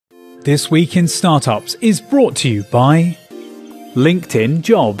This Week in Startups is brought to you by LinkedIn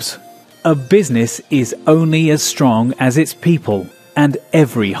Jobs. A business is only as strong as its people, and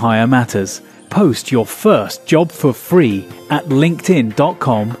every hire matters. Post your first job for free at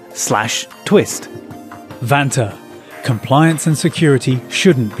linkedin.com/twist. Vanta. Compliance and security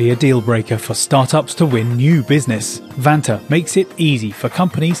shouldn't be a deal breaker for startups to win new business. Vanta makes it easy for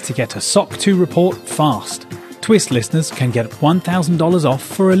companies to get a SOC 2 report fast. Twist listeners can get $1,000 off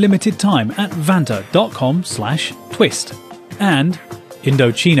for a limited time at vanta.com/twist. And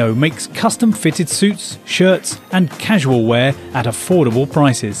Indochino makes custom-fitted suits, shirts, and casual wear at affordable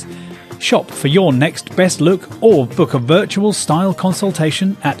prices. Shop for your next best look or book a virtual style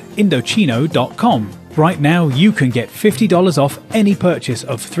consultation at Indochino.com. Right now, you can get $50 off any purchase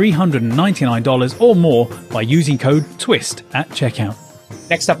of $399 or more by using code TWIST at checkout.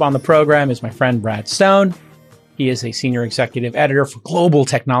 Next up on the program is my friend Brad Stone. He is a senior executive editor for global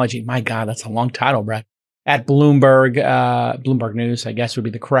technology. My God, that's a long title, Brad. At Bloomberg, Bloomberg News, I guess would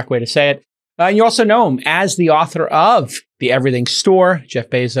be the correct way to say it. And you also know him as the author of The Everything Store, Jeff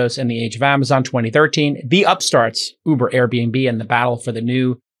Bezos and the Age of Amazon 2013, The Upstarts, Uber, Airbnb, and the Battle for the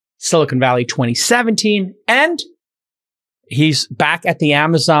New Silicon Valley 2017. And he's back at the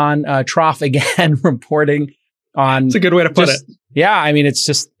Amazon trough again, reporting on... It's a good way to put it. Yeah, I mean,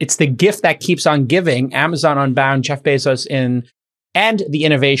 it's the gift that keeps on giving. Amazon Unbound, Jeff Bezos and the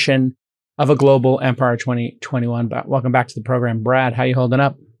innovation of a global empire 2021. But welcome back to the program, Brad. How you holding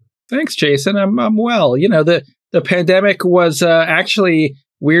up? Thanks, Jason. I'm well. You know, the pandemic was actually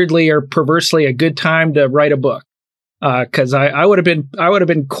weirdly or perversely a good time to write a book because I would have been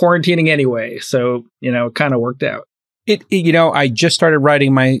quarantining anyway. So it kind of worked out. I just started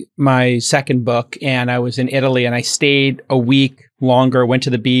writing my second book, and I was in Italy, and I stayed a week longer, went to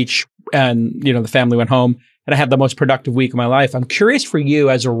the beach, and the family went home, and I had the most productive week of my life. I'm curious for you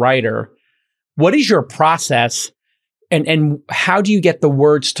as a writer, what is your process, and how do you get the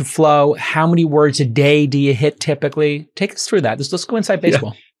words to flow? How many words a day do you hit typically? Take us through that. Let's go inside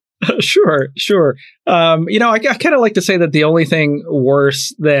baseball. Yeah. Sure. I kind of like to say that the only thing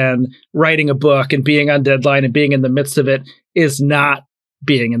worse than writing a book and being on deadline and being in the midst of it is not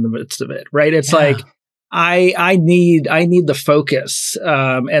being in the midst of it, right? It's like I need the focus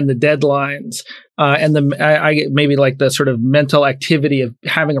and the deadlines and I maybe like the sort of mental activity of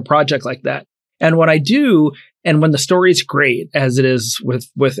having a project like that. And when I do, and when the story's great, as it is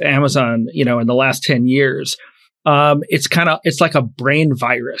with Amazon, in the last 10 years. It's like a brain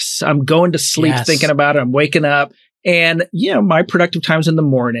virus. I'm going to sleep thinking about it. I'm waking up, and my productive time's in the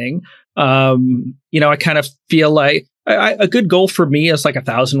morning. I kind of feel like a good goal for me is like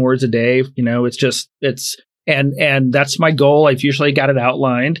 1,000 words a day. And that's my goal. I've usually got it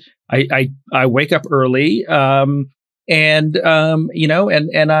outlined. I wake up early, and that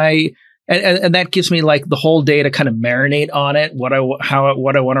gives me like the whole day to kind of marinate on it. What I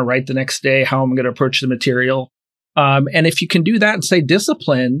want to write the next day, how I'm going to approach the material. And if you can do that and stay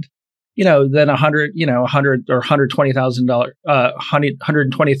disciplined, then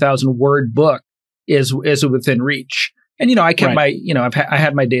 120,000 word book is within reach. And, I kept I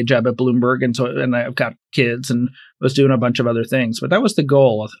had my day job at Bloomberg, and I've got kids and was doing a bunch of other things, but that was the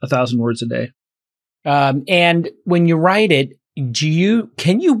goal, 1,000 words a day. And when you write it,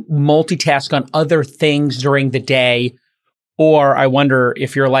 can you multitask on other things during the day? Or I wonder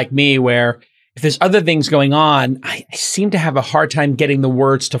if you're like me, where if there's other things going on, I seem to have a hard time getting the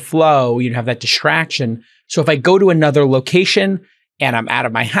words to flow. You have that distraction. So if I go to another location and I'm out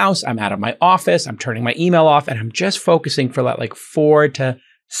of my house, I'm out of my office, I'm turning my email off, and I'm just focusing for that like 4 to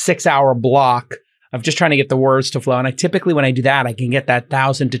 6 hour block of just trying to get the words to flow. And I typically, when I do that, I can get that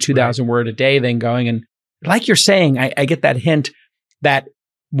 1,000 to 2,000 word a day thing going. And like you're saying, I get that hint that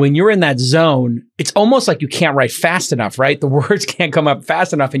when you're in that zone, it's almost like you can't write fast enough, right? The words can't come up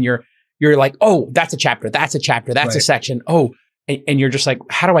fast enough, and you're like, oh, that's a chapter, that's a section. Oh, and you're just like,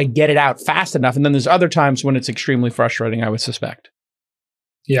 how do I get it out fast enough? And then there's other times when it's extremely frustrating, I would suspect.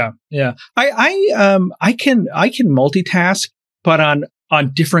 Yeah. I can multitask, but on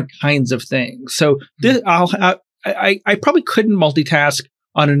different kinds of things. So I probably couldn't multitask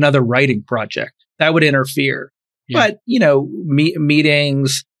on another writing project. That would interfere. Yeah. But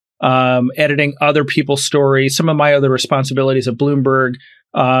meetings, editing other people's stories, some of my other responsibilities at Bloomberg.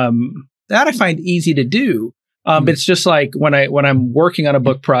 That I find easy to do. But it's just like when I'm working on a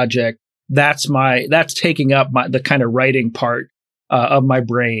book project, that's taking up the kind of writing part of my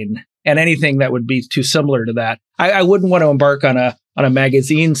brain. And anything that would be too similar to that, I wouldn't want to embark on a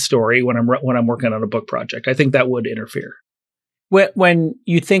magazine story when I'm working on a book project. I think that would interfere. When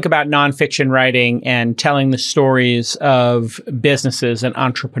you think about nonfiction writing and telling the stories of businesses and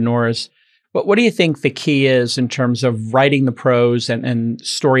entrepreneurs, what do you think the key is in terms of writing the prose and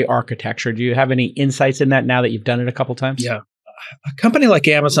story architecture? Do you have any insights in that now that you've done it a couple times? Yeah. A company like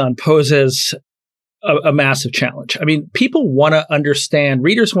Amazon poses a massive challenge. I mean, people want to understand,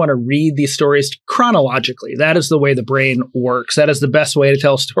 readers want to read these stories chronologically. That is the way the brain works. That is the best way to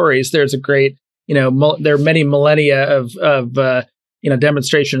tell stories. There's a great, there are many millennia of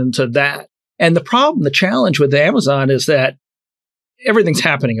demonstration into that. And the challenge with Amazon is that everything's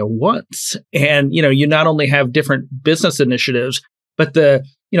happening at once. And, you not only have different business initiatives, but the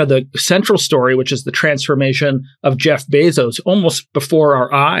central story, which is the transformation of Jeff Bezos almost before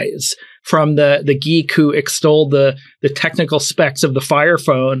our eyes, from the geek who extolled the technical specs of the Fire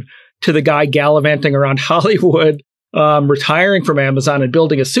Phone to the guy gallivanting around Hollywood, retiring from Amazon and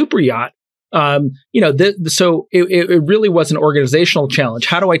building a super yacht. So it really was an organizational challenge.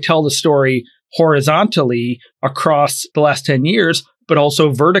 How do I tell the story horizontally across the last 10 years, but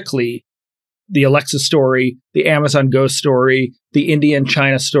also vertically? The Alexa story, the Amazon Go story, the India and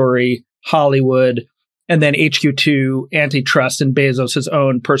China story, Hollywood, and then HQ2, antitrust, and Bezos'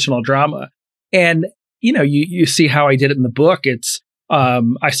 own personal drama. And, you see how I did it in the book. It's,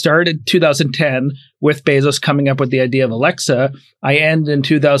 I started 2010 with Bezos coming up with the idea of Alexa. I end in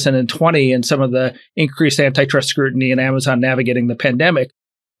 2020 and some of the increased antitrust scrutiny and Amazon navigating the pandemic.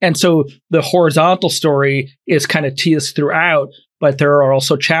 And so the horizontal story is kind of teased throughout, but there are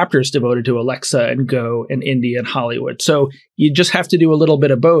also chapters devoted to Alexa and Go and India and Hollywood. So you just have to do a little bit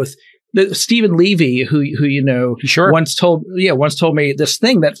of both. Stephen Levy, who Sure. once told me this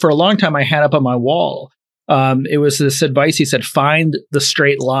thing that for a long time I had up on my wall. It was this advice. He said, find the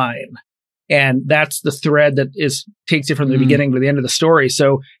straight line. And that's the thread that takes you from the beginning to the end of the story.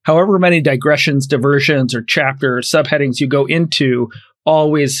 So however many digressions, diversions, or chapter subheadings you go into,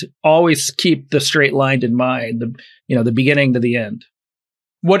 always keep the straight line in mind, the beginning to the end.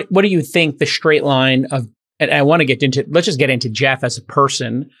 What do you think the straight line of, and I want to let's just get into Jeff as a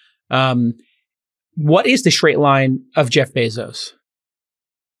person. What is the straight line of Jeff Bezos?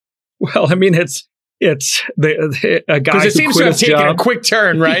 Well, I mean, it's a guy who it seems to have taken a quick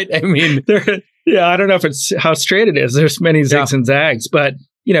turn, right? I mean, I don't know if it's how straight it is. There's many zigs and zags, but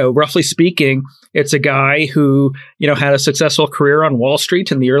roughly speaking, it's a guy who, had a successful career on Wall Street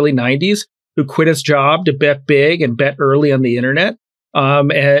in the early 90s, who quit his job to bet big and bet early on the internet.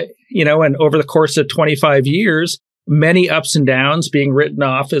 And over the course of 25 years, many ups and downs, being written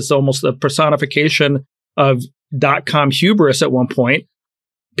off as almost the personification of .com hubris at one point,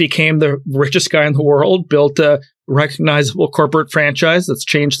 became the richest guy in the world, built a recognizable corporate franchise that's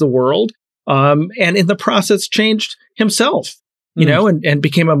changed the world, and in the process changed himself, and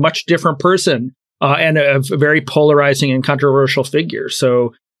became a much different person, and a very polarizing and controversial figure.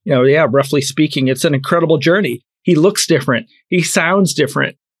 So, roughly speaking, it's an incredible journey. He looks different. He sounds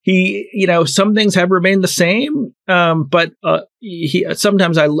different. He, some things have remained the same, but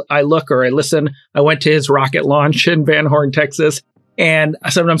sometimes I look or I listen. I went to his rocket launch in Van Horn, Texas, and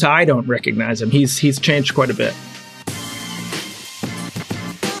sometimes I don't recognize him. He's changed quite a bit.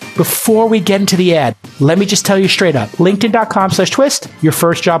 Before we get into the ad, let me just tell you straight up, LinkedIn.com/twist, your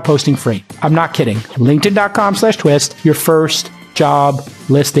first job posting free. I'm not kidding. LinkedIn.com/twist, your first job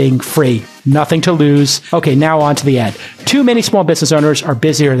listing free. Nothing to lose. Okay, now on to the ad. Too many small business owners are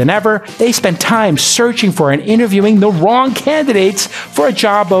busier than ever. They spend time searching for and interviewing the wrong candidates for a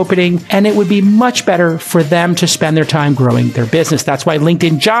job opening, and it would be much better for them to spend their time growing their business. That's why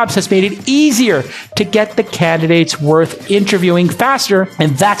LinkedIn Jobs has made it easier to get the candidates worth interviewing faster,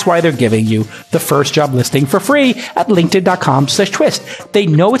 and that's why they're giving you the first job listing for free at LinkedIn.com/twist. They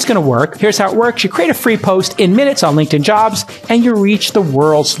know it's going to work. Here's how it works. You create a free post in minutes on LinkedIn Jobs, and you reach the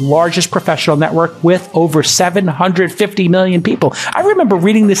world's largest professional network with over 750 million people. I remember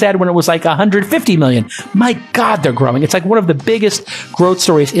reading this ad when it was like 150 million. My God, they're growing. It's like one of the biggest growth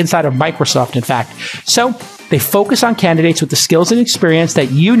stories inside of Microsoft, in fact. So they focus on candidates with the skills and experience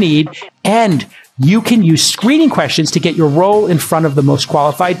that you need, and you can use screening questions to get your role in front of the most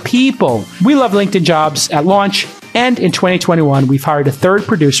qualified people. We love LinkedIn Jobs at launch. And in 2021, we've hired a third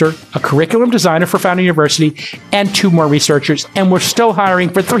producer, a curriculum designer for Foundry University, and 2 more researchers. And we're still hiring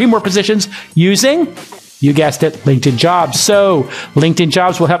for 3 more positions using, you guessed it, LinkedIn Jobs. So LinkedIn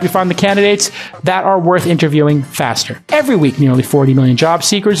Jobs will help you find the candidates that are worth interviewing faster. Every week, nearly 40 million job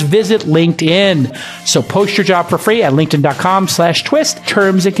seekers visit LinkedIn. So post your job for free at LinkedIn.com/twist.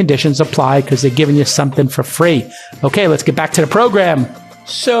 Terms and conditions apply because they're giving you something for free. Okay, let's get back to the program.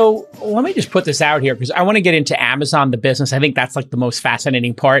 So let me just put this out here because I want to get into Amazon, the business. I think that's like the most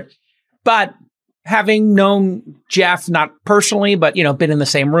fascinating part. But having known Jeff, not personally, but, been in the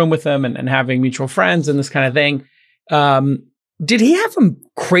same room with him and having mutual friends and this kind of thing, did he have a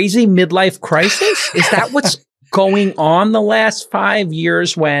crazy midlife crisis? Is that what's going on the last 5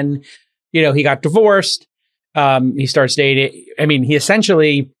 years when, he got divorced? He starts dating. I mean, he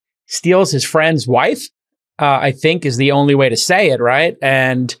essentially steals his friend's wife, I think is the only way to say it, right?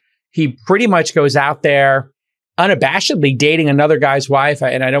 And he pretty much goes out there unabashedly dating another guy's wife.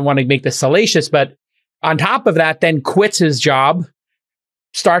 And I don't want to make this salacious, but on top of that, then quits his job,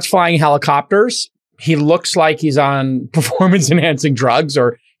 starts flying helicopters. He looks like he's on performance enhancing drugs,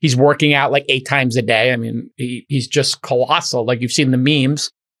 or he's working out like 8 times a day. I mean, he's just colossal. Like you've seen the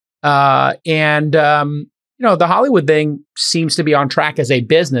memes. The Hollywood thing seems to be on track as a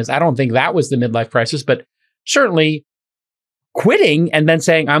business. I don't think that was the midlife crisis, but certainly quitting and then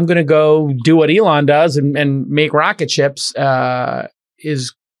saying, I'm going to go do what Elon does and make rocket ships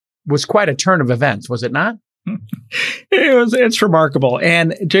was quite a turn of events, was it not? It's remarkable.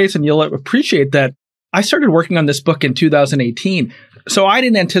 And Jason, you'll appreciate that I started working on this book in 2018. So I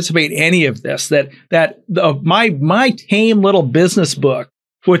didn't anticipate any of this, my tame little business book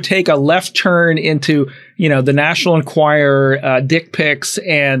would take a left turn into, the National Enquirer, dick pics,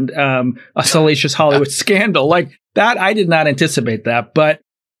 and a salacious Hollywood scandal. Like that, I did not anticipate that. But,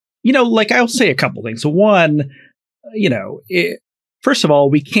 I'll say a couple things. One, first of all,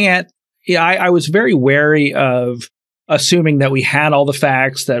 we can't, I was very wary of assuming that we had all the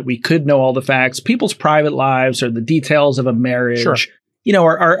facts, that we could know all the facts. People's private lives or the details of a marriage,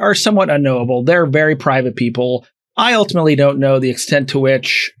 are somewhat unknowable. They're very private people. I ultimately don't know the extent to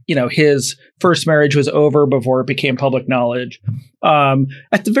which, his first marriage was over before it became public knowledge.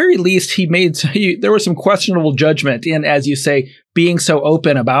 At the very least, there was some questionable judgment in, as you say, being so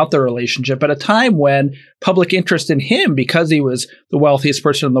open about the relationship at a time when public interest in him, because he was the wealthiest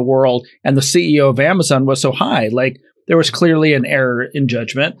person in the world and the CEO of Amazon, was so high. Like there was clearly an error in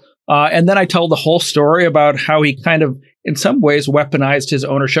judgment. And then I told the whole story about how he kind of, in some ways, weaponized his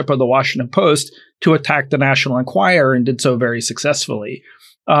ownership of the Washington Post to attack the National Enquirer and did so very successfully.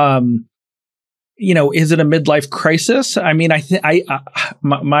 Is it a midlife crisis? I mean,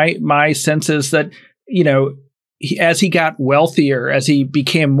 my sense is that, as he got wealthier, as he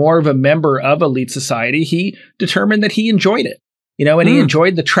became more of a member of elite society, he determined that he enjoyed it, and he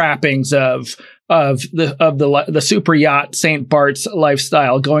enjoyed the trappings of the super yacht St. Bart's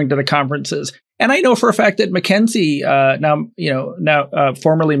lifestyle, going to the conferences. And I know for a fact that Mackenzie,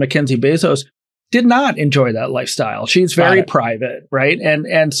 formerly Mackenzie Bezos, did not enjoy that lifestyle. She's very private, right?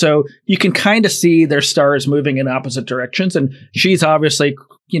 And so you can kind of see their stars moving in opposite directions. And she's obviously,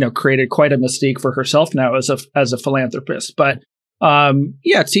 created quite a mystique for herself now as a philanthropist. But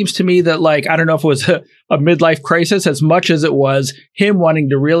it seems to me that, I don't know if it was a midlife crisis as much as it was him wanting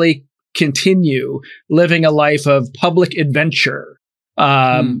to really continue living a life of public adventure.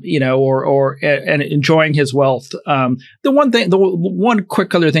 And enjoying his wealth. The one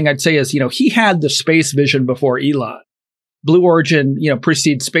quick other thing I'd say is, he had the space vision before Elon. Blue Origin,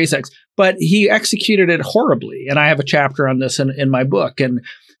 precedes SpaceX, but he executed it horribly. And I have a chapter on this in my book. And,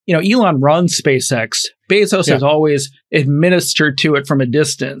 Elon runs SpaceX. Bezos has always administered to it from a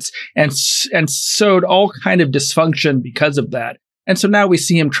distance and sowed all kind of dysfunction because of that. And so now we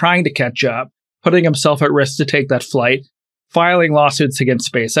see him trying to catch up, putting himself at risk to take that flight, filing lawsuits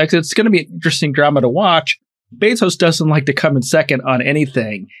against SpaceX. It's going to be an interesting drama to watch. Bezos doesn't like to come in second on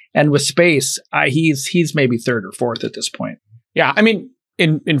anything. And with space, he's maybe third or fourth at this point. Yeah. I mean,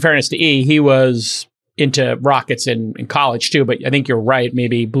 in fairness to E, he was into rockets in college too, but I think you're right.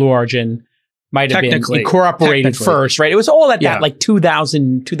 Maybe Blue Origin might have been incorporated first, right? It was all at that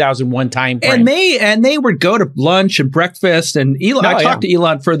 2001 time frame. And they would go to lunch and breakfast. And Elon, I talked to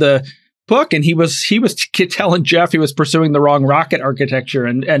Elon for the book, and he was telling Jeff he was pursuing the wrong rocket architecture,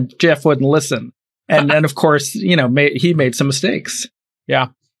 and Jeff wouldn't listen. And then, of course, he made some mistakes. Yeah,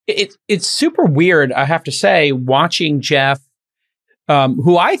 it's super weird, I have to say, watching Jeff,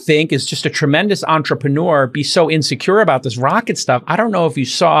 who I think is just a tremendous entrepreneur, be so insecure about this rocket stuff. I don't know if you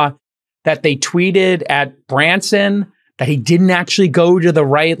saw that they tweeted at Branson that he didn't actually go to the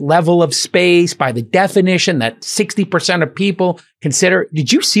right level of space by the definition that 60% of people consider.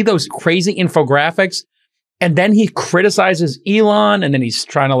 Did you see those crazy infographics? And then he criticizes Elon, and then he's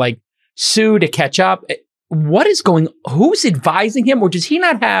trying to sue to catch up. What is who's advising him? Or does he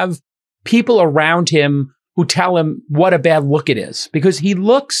not have people around him who tell him what a bad look it is? Because he's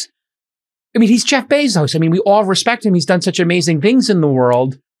Jeff Bezos. I mean, we all respect him. He's done such amazing things in the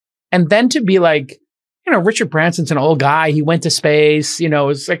world. And then to be Richard Branson's an old guy. He went to space.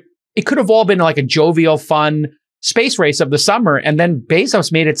 It's it could have all been a jovial, fun space race of the summer. And then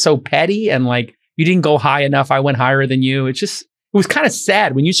Bezos made it so petty and You didn't go high enough. I went higher than you. It was kind of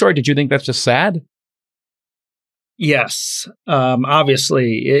sad. When you saw it, did you think that's just sad? Yes,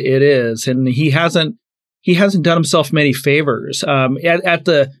 obviously it is, and he hasn't done himself many favors. At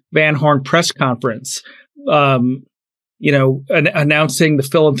the Van Horn press conference, announcing the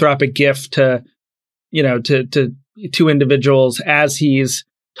philanthropic gift to two individuals as he's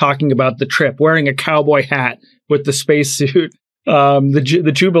talking about the trip, wearing a cowboy hat with the spacesuit,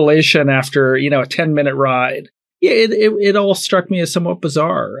 the jubilation after a 10-minute ride. Yeah, it all struck me as somewhat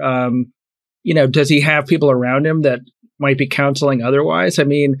bizarre. Does he have people around him that might be counseling otherwise? I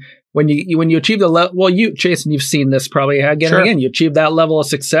mean, when you achieve the level, well, Jason, you've seen this probably again Sure. and again. You achieve that level of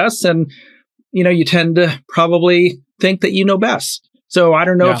success, and you tend to probably think that you know best. So I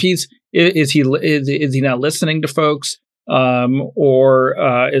don't know if is he not listening to folks,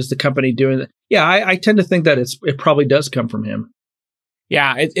 or is the company doing that? Yeah, I tend to think that it probably does come from him.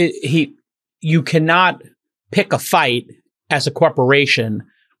 Yeah, you cannot pick a fight as a corporation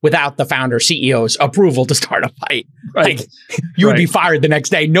without the founder CEO's approval to start a fight. Right. Like, you would be fired the next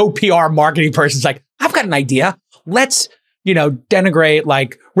day. No PR marketing person's like, I've got an idea. Let's, denigrate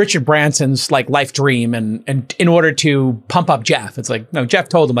like Richard Branson's like life dream and in order to pump up Jeff. It's like, no, Jeff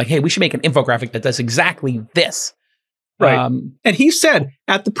told him like, hey, we should make an infographic that does exactly this. Right. And he said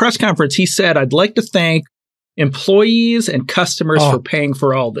at the press conference, I'd like to thank employees and customers for paying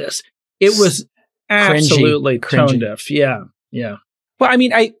for all this. It was absolutely tone deaf. Yeah. Yeah. Well, I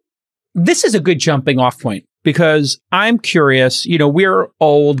mean, this is a good jumping off point because I'm curious, we're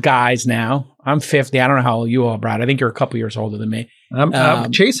old guys now. I'm 50. I don't know how old you are, Brad. I think you're a couple years older than me.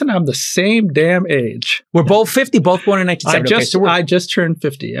 Jason, I'm the same damn age. We're both 50, both born in 1970. I just turned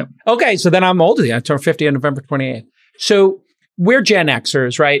 50. Yeah. Okay. So then I'm older. I turned 50 on November 28th. So we're Gen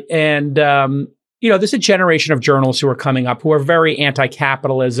Xers, right? And, there's a generation of journalists who are coming up who are very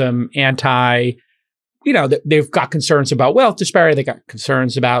anti-capitalism, they've got concerns about wealth disparity. They got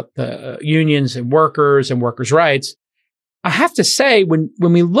concerns about the unions and workers' rights. I have to say, when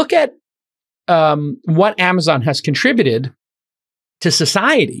we look at what Amazon has contributed to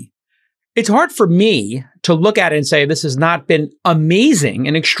society, it's hard for me to look at it and say this has not been amazing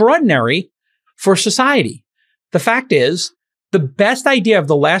and extraordinary for society. The fact is, the best idea of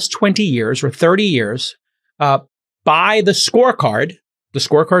the last 20 years or 30 years by the scorecard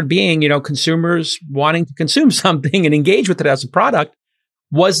being, consumers wanting to consume something and engage with it as a product,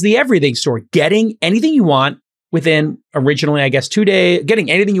 was the everything store. Getting anything you want within originally, I guess, 2 days,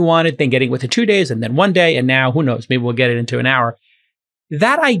 getting anything you wanted, then getting it within 2 days, and then 1 day, and now, who knows, maybe we'll get it into an hour.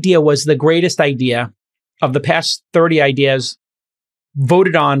 That idea was the greatest idea of the past 30 ideas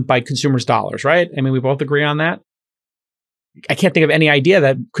voted on by consumers' dollars, right? I mean, we both agree on that. I can't think of any idea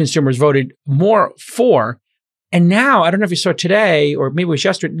that consumers voted more for. And now, I don't know if you saw today, or maybe it was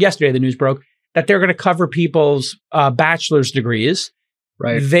yesterday the news broke, that they're going to cover people's bachelor's degrees.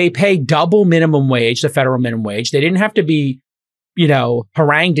 Right. They pay double minimum wage, the federal minimum wage. They didn't have to be,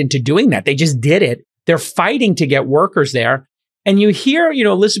 harangued into doing that. They just did it. They're fighting to get workers there. And you hear,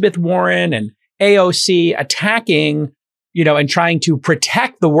 Elizabeth Warren and AOC attacking, and trying to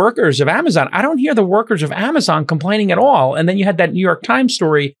protect the workers of Amazon. I don't hear the workers of Amazon complaining at all. And then you had that New York Times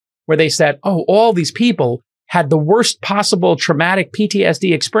story where they said, all these people had the worst possible traumatic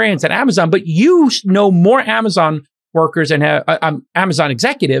PTSD experience at Amazon, but you know more Amazon workers and Amazon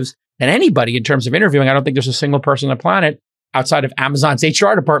executives than anybody in terms of interviewing. I don't think there's a single person on the planet outside of Amazon's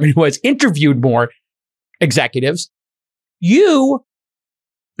HR department who has interviewed more executives. You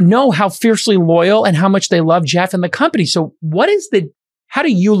know how fiercely loyal and how much they love Jeff and the company. So how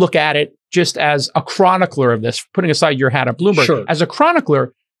do you look at it just as a chronicler of this, putting aside your hat at Bloomberg? Sure. As a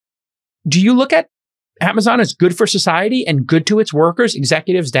chronicler, do you look at Amazon as good for society and good to its workers,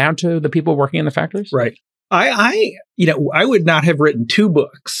 executives, down to the people working in the factories? Right. I would not have written 2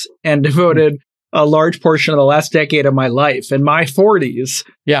 books and devoted a large portion of the last decade of my life in my 40s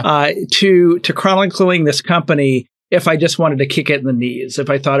to chronicling this company if I just wanted to kick it in the knees, if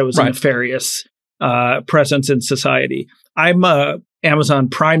I thought it was a nefarious presence in society. I'm a Amazon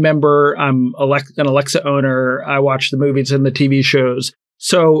Prime member. I'm an Alexa owner. I watch the movies and the TV shows.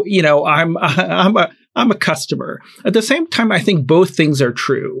 So, I'm a customer. At the same time, I think both things are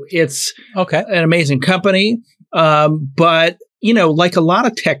true. It's an amazing company, but like a lot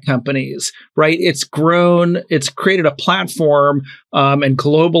of tech companies, right? It's grown, it's created a platform, and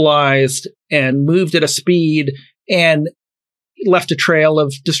globalized and moved at a speed and left a trail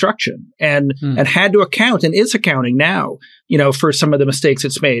of destruction and had to account and is accounting now, for some of the mistakes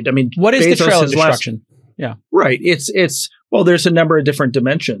it's made. I mean, what is the trail of destruction? Yeah. Right. Well, there's a number of different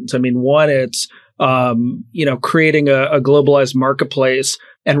dimensions. I mean, one, it's, creating a globalized marketplace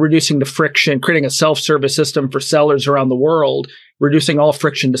and reducing the friction, creating a self-service system for sellers around the world, reducing all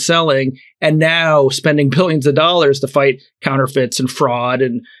friction to selling, and now spending billions of dollars to fight counterfeits and fraud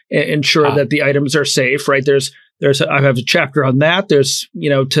and ensure that the items are safe, right? I have a chapter on that. There's,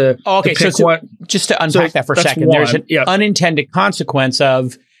 just to unpack that for a second, there's an unintended consequence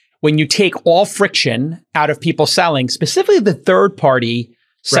of when you take all friction out of people selling, specifically the third-party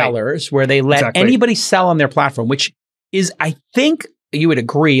sellers, where they let anybody sell on their platform, which is, I think you would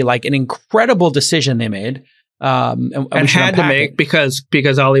agree, like an incredible decision they made. And had to make because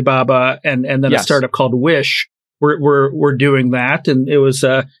Alibaba and then a startup called Wish were doing that, and it was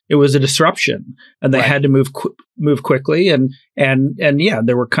a disruption, and they had to move quickly, and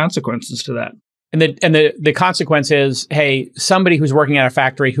there were consequences to that. And the consequence is, hey, somebody who's working at a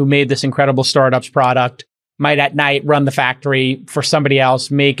factory who made this incredible startup's product might at night run the factory for somebody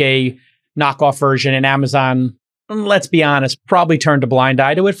else, make a knockoff version, and Amazon, let's be honest, probably turned a blind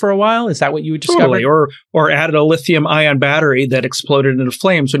eye to it for a while. Is that what you discovered? Totally. Or added a lithium-ion battery that exploded into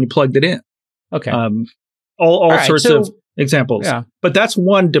flames when you plugged it in. Okay. All sorts of examples. Yeah. But that's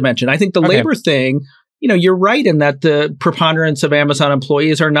one dimension. I think the labor thing, you're right in that the preponderance of Amazon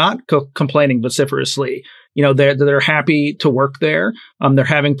employees are not complaining vociferously. They're happy to work there. They're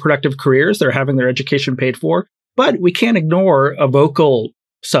having productive careers. They're having their education paid for. But we can't ignore a vocal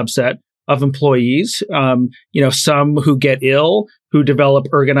subset of employees, some who get ill, who develop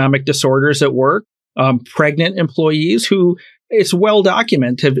ergonomic disorders at work, pregnant employees who, it's well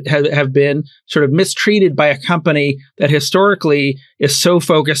documented, have been sort of mistreated by a company that historically is so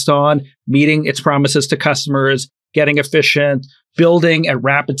focused on meeting its promises to customers, getting efficient, building at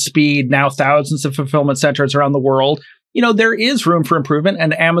rapid speed, now thousands of fulfillment centers around the world. There is room for improvement,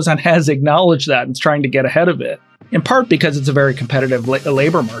 and Amazon has acknowledged that and is trying to get ahead of it, in part because it's a very competitive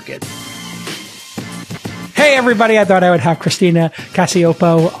labor market. Hey, everybody. I thought I would have Christina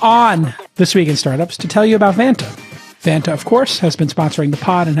Cacioppo on This Week in Startups to tell you about Vanta. Vanta, of course, has been sponsoring the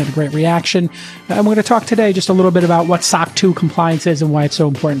pod and had a great reaction. And we're going to talk today just a little bit about what SOC 2 compliance is and why it's so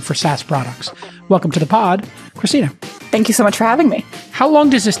important for SaaS products. Welcome to the pod, Christina. Thank you so much for having me. How long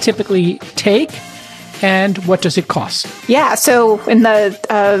does this typically take? And what does it cost? Yeah, so in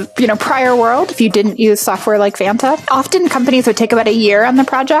the prior world, if you didn't use software like Vanta, often companies would take about a year on the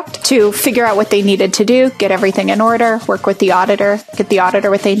project to figure out what they needed to do, get everything in order, work with the auditor, get the auditor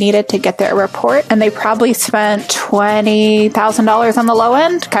what they needed to get their report. And they probably spent $20,000 on the low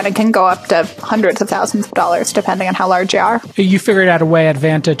end, kind of can go up to hundreds of thousands of dollars, depending on how large you are. You figured out a way at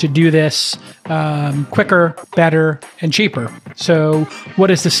Vanta to do this quicker, better, and cheaper. So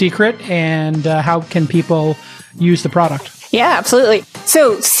what is the secret, and how can people use the product? Yeah, absolutely.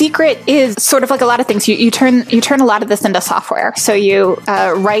 So secret is sort of like a lot of things. You turn a lot of this into software. So you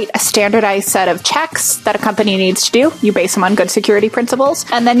write a standardized set of checks that a company needs to do. You base them on good security principles,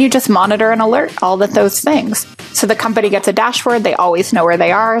 and then you just monitor and alert all of those things. So the company gets a dashboard. They always know where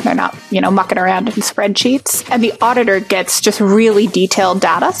they are. They're not, mucking around in spreadsheets. And the auditor gets just really detailed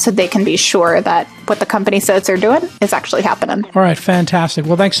data so they can be sure that what the company says they're doing is actually happening. All right, fantastic.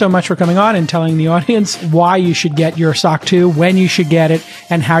 Well, thanks so much for coming on and telling the audience why you should get your SOC 2, when you should get it,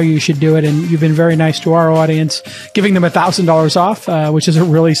 and how you should do it. And you've been very nice to our audience, giving them $1,000 off, which is a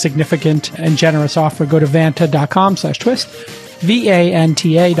really significant and generous offer. Go to vanta.com/twist,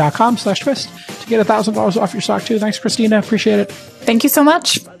 vanta.com/twist to get $1,000 off your SOC 2. Thanks, Christina. Appreciate it. Thank you so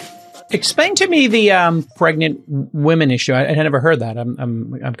much. Explain to me the pregnant women issue. I had never heard that.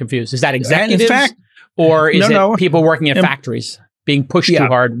 I'm confused. Is that executives, in fact, or is it people working at factories being pushed too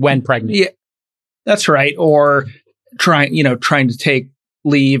hard when pregnant? Yeah, that's right. Or trying to take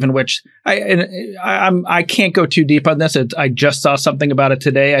leave, in which I can't go too deep on this. I just saw something about it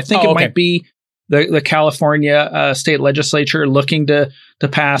today. I think it might be the California state legislature looking to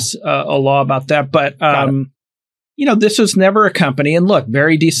pass a law about that, but. This was never a company, and look,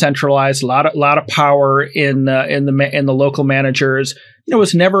 very decentralized, a lot of power in the local managers. It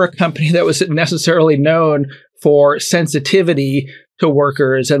was never a company that was necessarily known for sensitivity to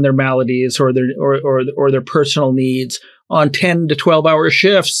workers and their maladies or their personal needs on 10 to 12-hour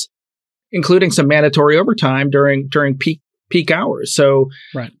shifts, including some mandatory overtime during peak hours. So,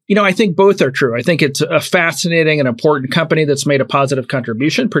 I think both are true. I think it's a fascinating and important company that's made a positive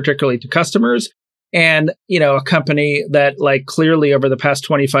contribution, particularly to customers. And, a company that clearly over the past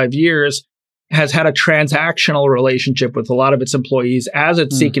 25 years has had a transactional relationship with a lot of its employees as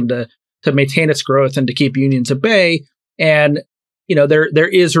it's seeking to maintain its growth and to keep unions at bay. And, there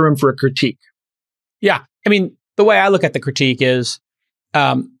is room for a critique. Yeah. I mean, the way I look at the critique is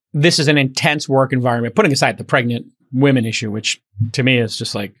this is an intense work environment, putting aside the pregnant women issue, which to me is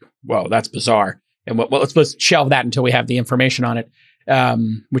just well, that's bizarre. And let's shelve that until we have the information on it.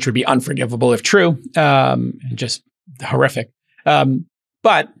 which would be unforgivable if true, and just horrific.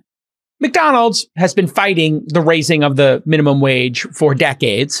 But McDonald's has been fighting the raising of the minimum wage for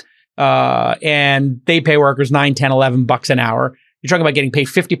decades, and they pay workers $9, $10, $11 an hour. You're talking about getting paid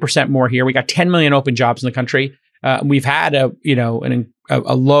 50% more here. We got 10 million open jobs in the country. We've had a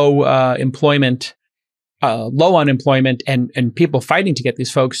low unemployment, and people fighting to get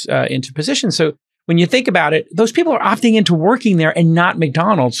these folks into positions. So when you think about it, those people are opting into working there and not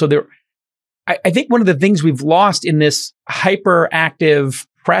McDonald's. So I think one of the things we've lost in this hyperactive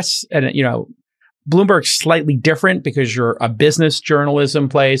press, and Bloomberg's slightly different because you're a business journalism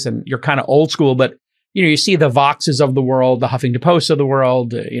place and you're kind of old school, but you see the Voxes of the world, the Huffington Post of the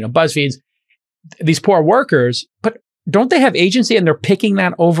world, BuzzFeeds, these poor workers, but don't they have agency and they're picking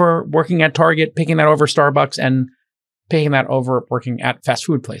that over working at Target, picking that over Starbucks, and picking that over working at fast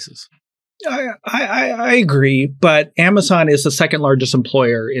food places? I agree, but Amazon is the second largest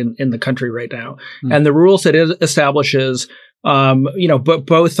employer in the country right now, and the rules that it establishes, but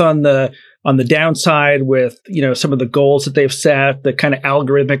both on the downside with some of the goals that they've set, the kind of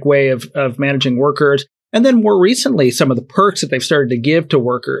algorithmic way of managing workers, and then more recently some of the perks that they've started to give to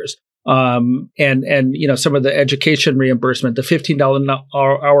workers, and some of the education reimbursement, the $15 an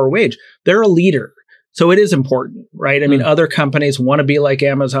hour wage. They're a leader. So it is important, right? I mean, other companies want to be like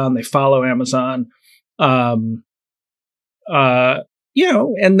Amazon. They follow Amazon. And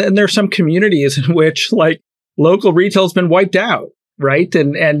then there's some communities in which like local retail's been wiped out, right?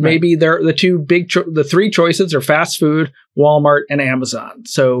 And maybe they're the three choices are fast food, Walmart, and Amazon.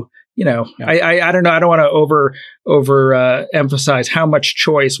 So, I don't know. I don't want to over emphasize how much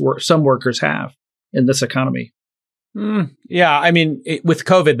choice some workers have in this economy. Yeah, I mean, with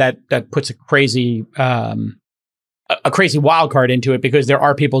COVID, that puts a crazy wild card into it, because there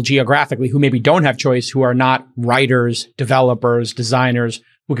are people geographically who maybe don't have choice, who are not writers, developers, designers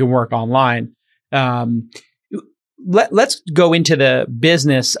who can work online. Let's go into the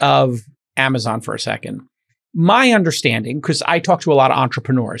business of Amazon for a second. My understanding, because I talk to a lot of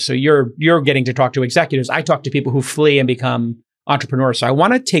entrepreneurs, so you're getting to talk to executives. I talk to people who flee and become entrepreneurs. So I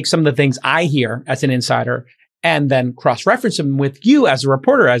want to take some of the things I hear as an insider and then cross-reference them with you as a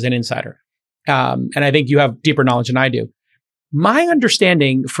reporter, as an insider. And I think you have deeper knowledge than I do. My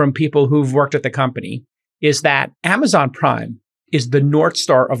understanding from people who've worked at the company is that Amazon Prime is the North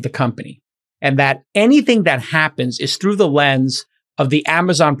Star of the company, and that anything that happens is through the lens of the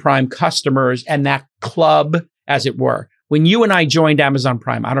Amazon Prime customers and that club, as it were. When you and I joined Amazon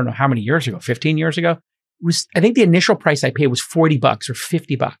Prime, I don't know how many years ago, 15 years ago, I think the initial price I paid was $40 or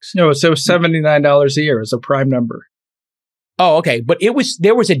 $50. No, so $79 a year is a Prime number. Oh, okay. But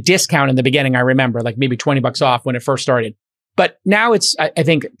there was a discount in the beginning, I remember, like maybe $20 off when it first started. But now it's, I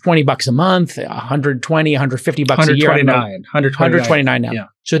think, $20 a month, $120, $150 a year. $129 now. Yeah.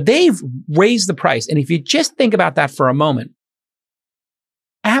 So they've raised the price. And if you just think about that for a moment,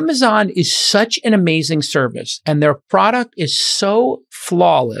 Amazon is such an amazing service, and their product is so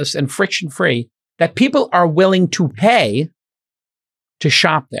flawless and friction-free that people are willing to pay to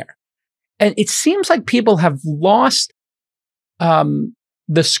shop there. And it seems like people have lost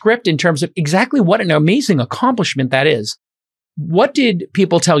the script in terms of exactly what an amazing accomplishment that is. What did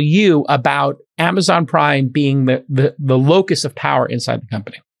people tell you about Amazon Prime being the locus of power inside the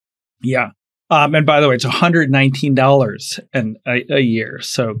company? Yeah. And by the way, it's $119 a year.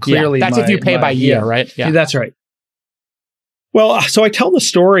 So clearly, that's if you pay by year, right? Yeah, that's right. Well, so I tell the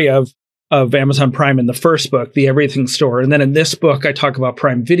story of Amazon Prime in the first book, The Everything Store. And then in this book, I talk about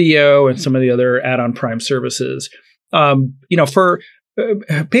Prime Video and some of the other add-on Prime services. For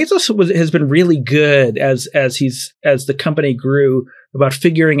Bezos has been really good as the company grew about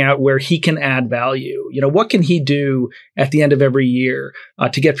figuring out where he can add value. What can he do at the end of every year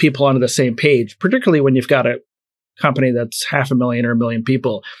to get people onto the same page, particularly when you've got a company that's 500,000 or 1 million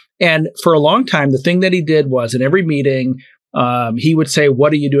people. And for a long time, the thing that he did was in every meeting, he would say,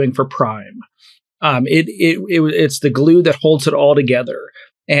 "What are you doing for Prime?" It's the glue that holds it all together.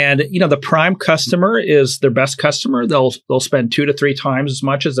 And the Prime customer is their best customer. They'll spend 2 to 3 times as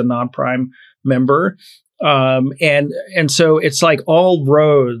much as a non-Prime member. And so it's like all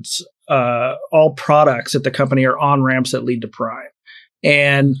roads, all products at the company are on ramps that lead to Prime.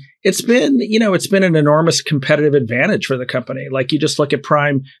 And it's been an enormous competitive advantage for the company. Like you just look at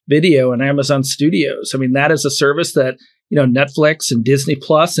Prime Video and Amazon Studios. I mean, that is a service that, Netflix and Disney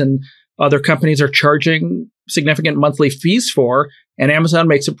Plus and other companies are charging significant monthly fees for, and Amazon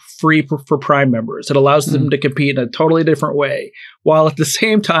makes it free for Prime members. It allows them to compete in a totally different way. While at the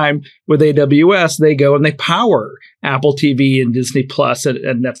same time, with AWS, they go and they power Apple TV and Disney Plus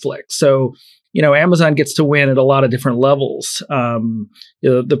and Netflix. So Amazon gets to win at a lot of different levels.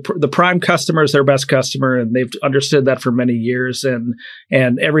 The Prime customer is their best customer, and they've understood that for many years.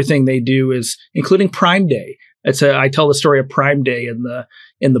 And everything they do is, including Prime Day. I tell the story of Prime Day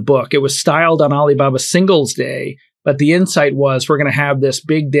in the book. It was styled on Alibaba's Singles Day, but the insight was we're going to have this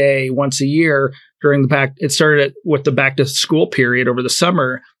big day once a year during it started with the back to school period over the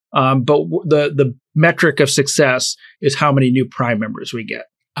summer. But the metric of success is how many new Prime members we get.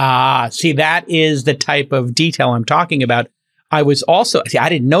 See, that is the type of detail I'm talking about. I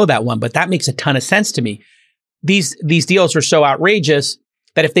didn't know that one, but that makes a ton of sense to me. These deals are so outrageous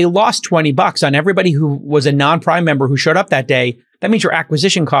that if they lost $20 on everybody who was a non-Prime member who showed up that day, that means your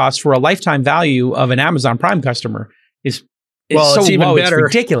acquisition cost for a lifetime value of an Amazon Prime customer is so even low, better.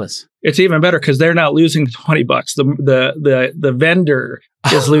 it's ridiculous. It's even better because they're not losing $20. The vendor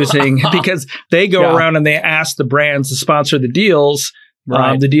is losing because they go around and they ask the brands to sponsor the deals.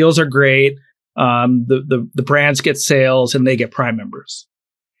 Right. The deals are great. The brands get sales and they get Prime members.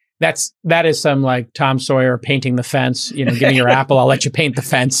 That is some like Tom Sawyer painting the fence. Give me your apple, I'll let you paint the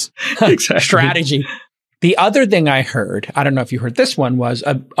fence. Exactly. Strategy. The other thing I heard, I don't know if you heard this one, was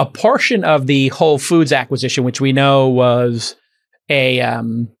a portion of the Whole Foods acquisition, which we know was they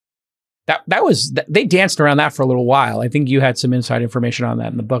danced around that for a little while. I think you had some inside information on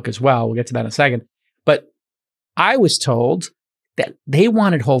that in the book as well. We'll get to that in a second. But I was told that they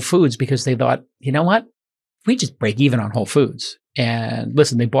wanted Whole Foods because they thought, you know what? We just break even on Whole Foods. And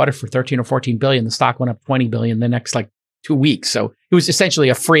listen, they bought it for 13 or 14 billion. The stock went up 20 billion the next 2 weeks. So it was essentially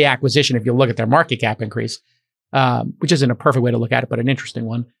a free acquisition if you look at their market cap increase, which isn't a perfect way to look at it, but an interesting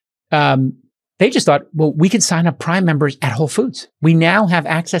one. They just thought, well, we could sign up Prime members at Whole Foods. We now have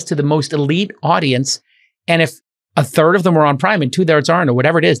access to the most elite audience. And if a third of them are on Prime and 2/3 aren't, or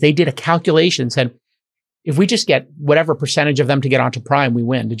whatever it is, they did a calculation and said, if we just get whatever percentage of them to get onto Prime, we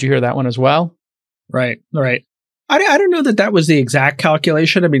win. Did you hear that one as well? Right. I don't know that was the exact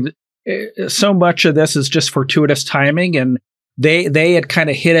calculation. I mean, so much of this is just fortuitous timing, and they had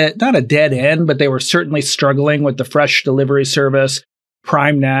kind of hit not a dead end, but they were certainly struggling with the fresh delivery service,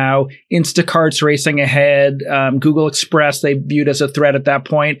 Prime Now, Instacart's racing ahead, Google Express they viewed as a threat at that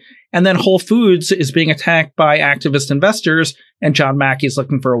point, and then Whole Foods is being attacked by activist investors, and John Mackey's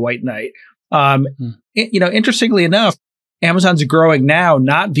looking for a white knight. Interestingly enough, Amazon's growing now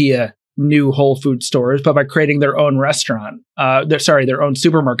not via new Whole Food stores, but by creating their own restaurant, their own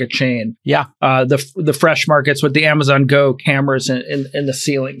supermarket chain. Yeah. The fresh markets with the Amazon Go cameras in the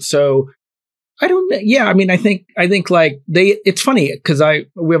ceiling. So I don't know. Yeah. I mean, I think it's funny because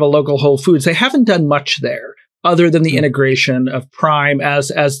we have a local Whole Foods. They haven't done much there other than the integration of Prime as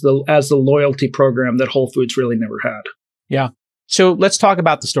the loyalty program that Whole Foods really never had. Yeah. So let's talk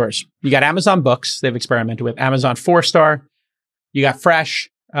about the stores. You got Amazon Books, they've experimented with Amazon 4-star. You got Fresh,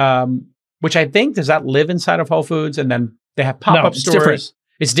 which I think, does that live inside of Whole Foods? And then they have pop-up stores. Different.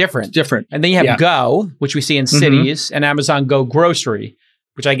 It's different. It's different. And then you have Go, which we see in cities, and Amazon Go Grocery,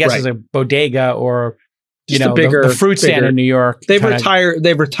 which I guess is a bodega or the fruit stand in New York. They've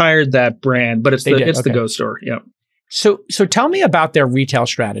retired that brand, but it's the Go store. Yeah. So tell me about their retail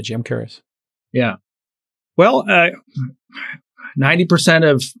strategy. I'm curious. Yeah. Well,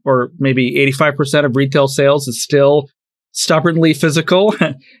 90% of, or maybe 85% of retail sales is still stubbornly physical.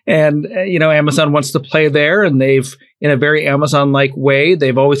 And, Amazon wants to play there, and they've, in a very Amazon-like way,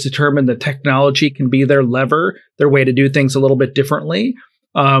 they've always determined that technology can be their lever, their way to do things a little bit differently.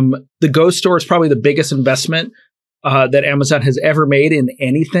 The Go store is probably the biggest investment that Amazon has ever made in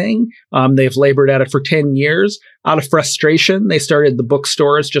anything. They've labored at it for 10 years. Out of frustration, they started the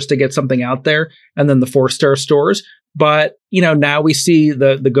bookstores just to get something out there, and then the 4-star stores. But, now we see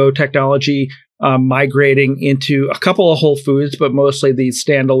the Go technology migrating into a couple of Whole Foods, but mostly these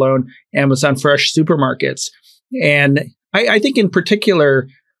standalone Amazon Fresh supermarkets. And I think in particular,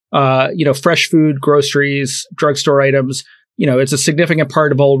 fresh food, groceries, drugstore items, it's a significant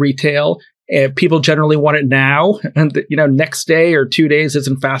part of all retail. People generally want it now, and next day or 2 days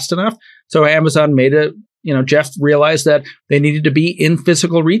isn't fast enough. So Amazon Jeff realized that they needed to be in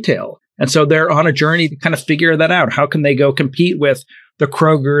physical retail. And so they're on a journey to kind of figure that out. How can they go compete with the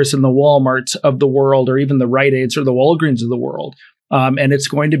Krogers and the Walmarts of the world, or even the Rite Aids or the Walgreens of the world? And it's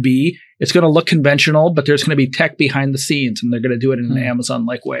going to look conventional, but there's going to be tech behind the scenes, and they're going to do it in an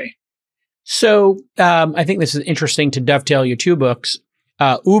Amazon-like way. So I think this is interesting to dovetail your two books.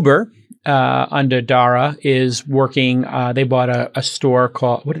 Uber, under Dara, is working. They bought a store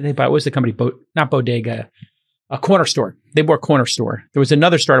called, what did they buy? What was the company? Not Bodega, a Corner Store. They bought Corner Store. There was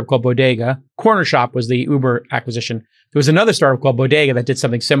another startup called Bodega. Corner Shop was the Uber acquisition. There was another startup called Bodega that did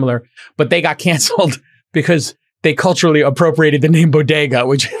something similar, but they got canceled because they culturally appropriated the name bodega,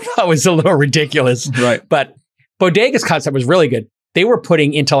 which I thought was a little ridiculous. Right. But bodega's concept was really good. They were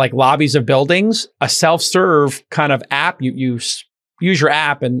putting into like lobbies of buildings a self-serve kind of app. You use your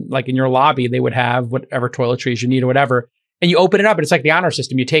app, and like in your lobby, they would have whatever toiletries you need or whatever. And you open it up, and it's like the honor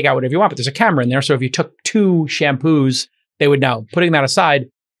system. You take out whatever you want, but there's a camera in there. So if you took 2 shampoos, they would know. Putting that aside,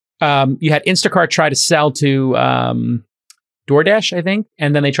 you had Instacart try to sell to DoorDash, I think.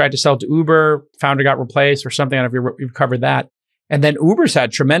 And then they tried to sell to Uber. Founder got replaced or something. I don't know if you've covered that. And then Uber's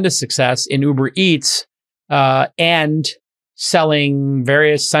had tremendous success in Uber Eats and selling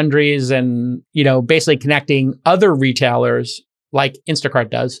various sundries and, basically connecting other retailers like Instacart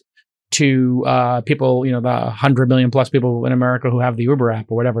does to people, the 100 million plus people in America who have the Uber app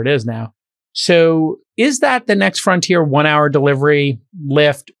or whatever it is now. So is that the next frontier? 1 hour delivery,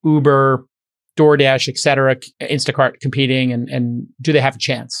 Lyft, Uber, DoorDash, et cetera, Instacart competing, and do they have a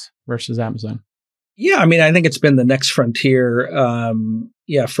chance versus Amazon? Yeah, I mean, I think it's been the next frontier.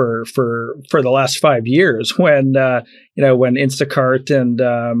 For the last 5 years, when when Instacart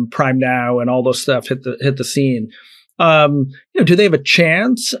and Prime Now and all those stuff hit the scene. Do they have a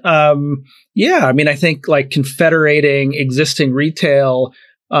chance? Yeah, I mean, I think like confederating existing retail.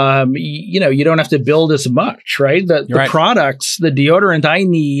 You don't have to build as much, right? The products, the deodorant I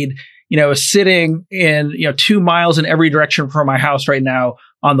need, is sitting in 2 miles in every direction from my house right now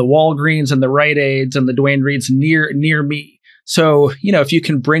on the Walgreens and the Rite Aids and the Duane Reades near me. So, if you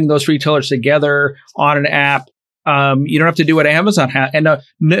can bring those retailers together on an app, you don't have to do what Amazon has. And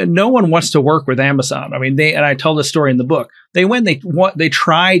no one wants to work with Amazon. I mean, and I tell this story in the book. They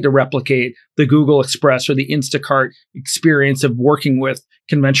tried to replicate the Google Express or the Instacart experience of working with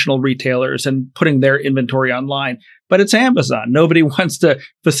conventional retailers and putting their inventory online. But it's Amazon. Nobody wants to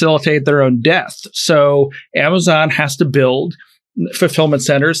facilitate their own death. So Amazon has to build fulfillment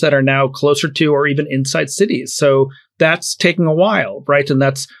centers that are now closer to or even inside cities. So that's taking a while, right? And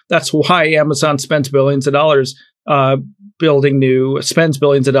that's why Amazon spends billions of dollars building new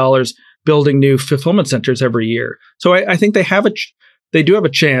fulfillment centers every year. So I think they do have a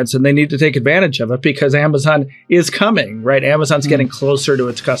chance, and they need to take advantage of it because Amazon is coming, right? Amazon's getting closer to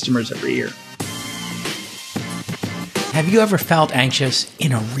its customers every year. Have you ever felt anxious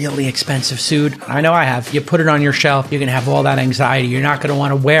in a really expensive suit? I know I have. You put it on your shelf, you're going to have all that anxiety. You're not going to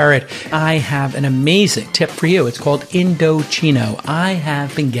want to wear it. I have an amazing tip for you. It's called Indochino. I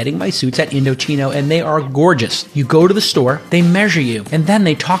have been getting my suits at Indochino, and they are gorgeous. You go to the store, they measure you, and then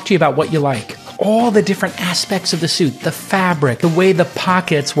they talk to you about what you like. All the different aspects of the suit, the fabric, the way the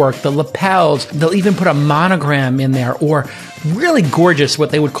pockets work, the lapels. They'll even put a monogram in there, or really gorgeous,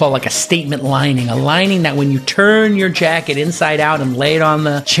 what they would call like a statement lining, a lining that when you turn your jacket inside out and lay it on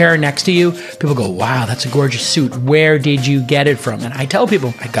the chair next to you, people go, wow, that's a gorgeous suit. Where did you get it from? And I tell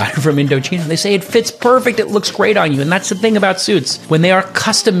people, I got it from Indochino. They say it fits perfect. It looks great on you. And that's the thing about suits. When they are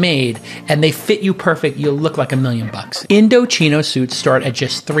custom made and they fit you perfect, you'll look like $1 million. Indochino suits start at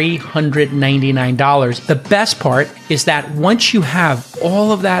just $399. The best part is that once you have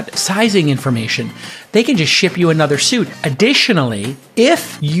all of that sizing information, they can just ship you another suit. Additionally,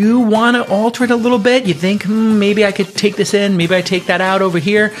 if you want to alter it a little bit, you think, maybe I could take this in, maybe I take that out over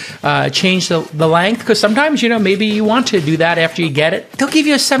here, change the length, because sometimes, maybe you want to do that after you get it. They'll give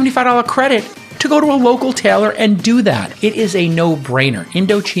you a $75 credit to go to a local tailor and do that. It is a no-brainer.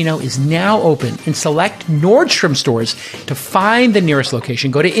 Indochino is now open in select Nordstrom stores. To find the nearest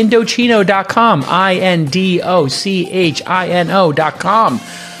location, go to Indochino.com, Indochino.com.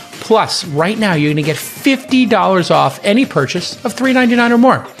 Plus, right now, you're going to get $50 off any purchase of $3.99 or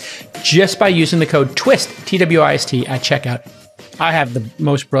more just by using the code TWIST, TWIST, at checkout. I have the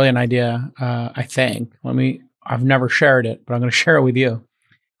most brilliant idea, I think. I've never shared it, but I'm going to share it with you.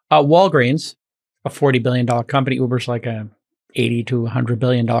 Walgreens, a $40 billion company. Uber's like a $80 to $100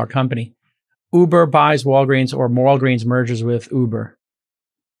 billion company. Uber buys Walgreens, or Walgreens merges with Uber.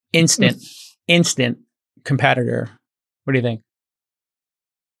 Instant competitor. What do you think?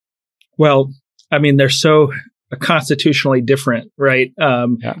 Well, I mean, they're so constitutionally different, right?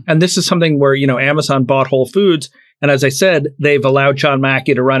 And this is something where, Amazon bought Whole Foods. And as I said, they've allowed John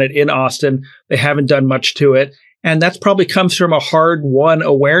Mackey to run it in Austin. They haven't done much to it. And that's probably comes from a hard-won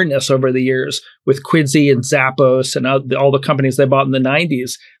awareness over the years with Quidsi and Zappos and all the companies they bought in the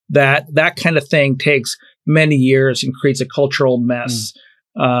 90s, that kind of thing takes many years and creates a cultural mess.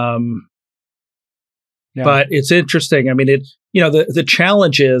 But it's interesting. I mean, the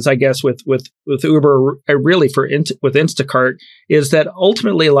challenge is, I guess, with Uber, really with Instacart, is that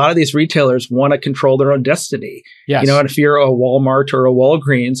ultimately a lot of these retailers want to control their own destiny. Yes. And if you're a Walmart or a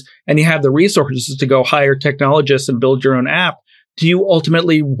Walgreens and you have the resources to go hire technologists and build your own app, do you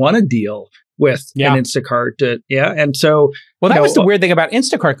ultimately want to deal with Yeah. an Instacart. And so, Well, that you know, was the weird thing about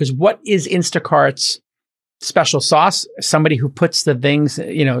Instacart, because what is Instacart's special sauce? Somebody who puts the things,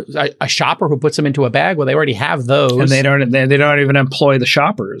 a shopper who puts them into a bag. Well, they already have those, and they don't even employ the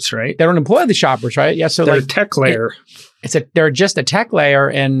shoppers, right? They don't employ the shoppers, right? Yeah, so They're like a tech layer. they're just a tech layer,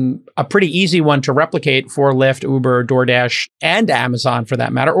 and a pretty easy one to replicate for Lyft, Uber, DoorDash, and Amazon for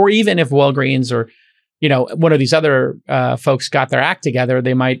that matter. Or even if Walgreens or one of these other folks got their act together,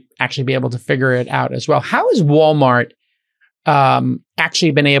 they might actually be able to figure it out as well. How has Walmart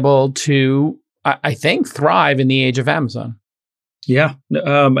actually been able to, I think, thrive in the age of Amazon? Yeah,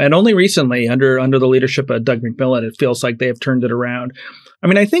 and only recently, under the leadership of Doug McMillon, it feels like they have turned it around. I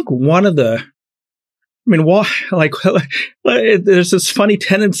mean, I think there's this funny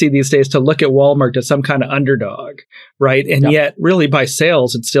tendency these days to look at Walmart as some kind of underdog, right? And yet, really, by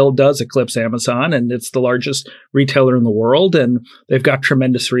sales, it still does eclipse Amazon, and it's the largest retailer in the world, and they've got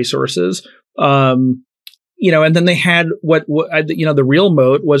tremendous resources. And then they had the real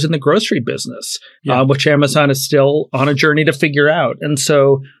moat was in the grocery business, which Amazon is still on a journey to figure out. And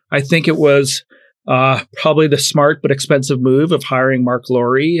so I think it was probably the smart but expensive move of hiring Mark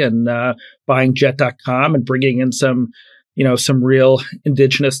Lowry and buying Jet.com and bringing in some real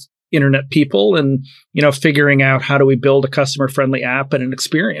indigenous internet people and, figuring out how do we build a customer friendly app and an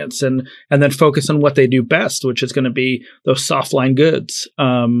experience and then focus on what they do best, which is going to be those softline goods.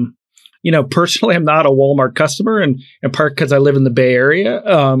 Personally, I'm not a Walmart customer, in part because I live in the Bay Area.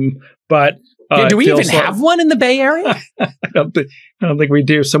 But do we even have one in the Bay Area? I don't think we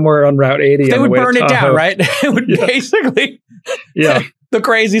do. Somewhere on Route 80. They would burn it down, right? It would basically. Yeah. The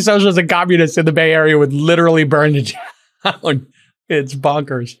crazy socialists and communists in the Bay Area would literally burn it down. It's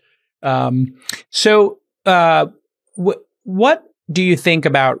bonkers. What do you think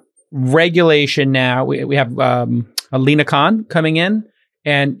about regulation now? We have Alina Khan coming in.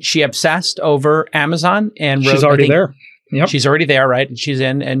 And she obsessed over Amazon and wrote, she's already there. Yep. She's already there, right? And she's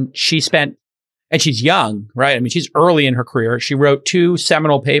in, and she's young, right? I mean, she's early in her career. She wrote 2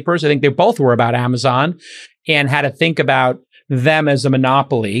 seminal papers. I think they both were about Amazon and how to think about them as a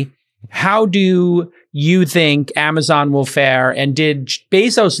monopoly. How do you think Amazon will fare? And did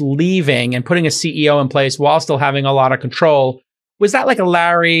Bezos leaving and putting a CEO in place while still having a lot of control, was that like a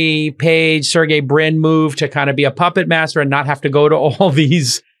Larry Page, Sergey Brin move to kind of be a puppet master and not have to go to all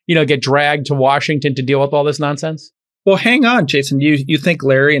these, get dragged to Washington to deal with all this nonsense? Well, hang on, Jason. You think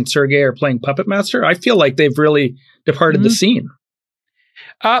Larry and Sergey are playing puppet master? I feel like they've really departed the scene.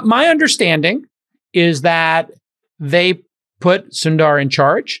 My understanding is that they put Sundar in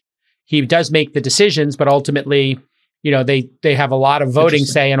charge. He does make the decisions, but ultimately, they have a lot of voting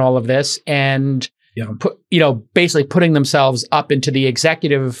say in all of this. And basically putting themselves up into the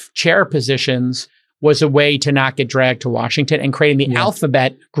executive chair positions was a way to not get dragged to Washington, and creating the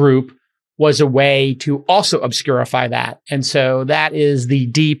Alphabet Group was a way to also obscurify that. And so that is the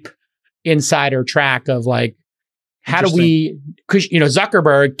deep insider track of like, how do we, because,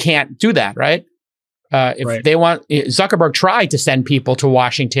 Zuckerberg can't do that, right? They want, Zuckerberg tried to send people to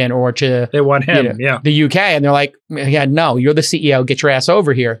Washington or to they want him, the UK, and they're like, no, you're the CEO, get your ass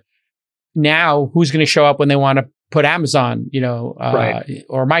over here. Now, who's going to show up when they want to put Amazon,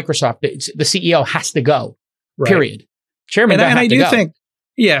 or Microsoft? The CEO has to go, period. Chairman doesn't have to go.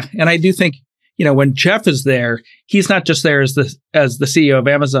 And I do think, when Jeff is there, he's not just there as the CEO of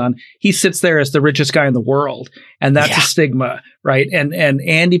Amazon. He sits there as the richest guy in the world. And that's a stigma, right? And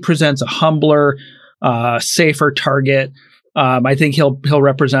Andy presents a humbler, safer target. I think he'll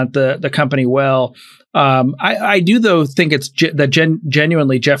represent the company well. I do though think it's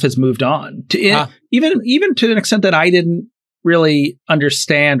genuinely Jeff has moved on to even to an extent that I didn't really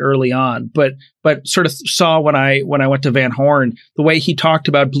understand early on, but sort of saw when I went to Van Horn, the way he talked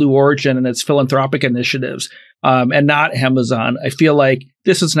about Blue Origin and its philanthropic initiatives, and not Amazon. I feel like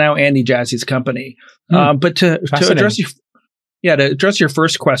this is now Andy Jassy's company. But to address your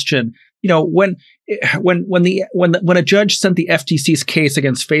first question, when a judge sent the FTC's case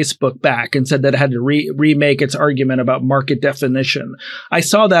against Facebook back and said that it had to remake its argument about market definition, I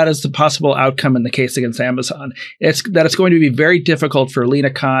saw that as the possible outcome in the case against Amazon. It's going to be very difficult for Alina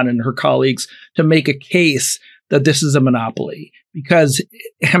Khan and her colleagues to make a case that this is a monopoly, because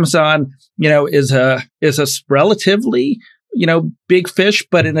Amazon, is a relatively, big fish,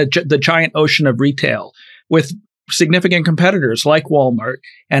 but in the giant ocean of retail with significant competitors like Walmart,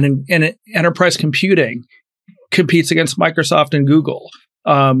 and in enterprise computing competes against Microsoft and Google.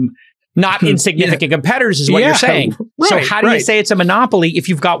 Not insignificant competitors is what you're saying. So how do you say it's a monopoly if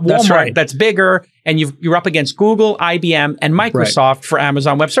you've got Walmart that's bigger and you're up against Google, IBM, and Microsoft for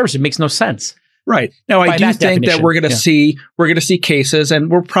Amazon Web Services? It makes no sense. Right. Now, I By do that think that definition, we're going to see cases,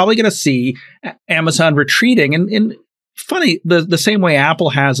 and we're probably going to see Amazon retreating. And funny, the same way Apple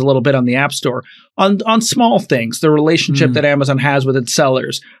has a little bit on the App Store on small things, the relationship that Amazon has with its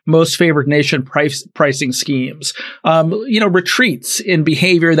sellers, most favored nation pricing schemes, retreats in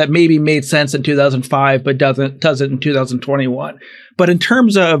behavior that maybe made sense in 2005 but doesn't in 2021. But in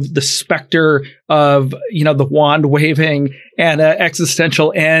terms of the specter of, the wand waving and an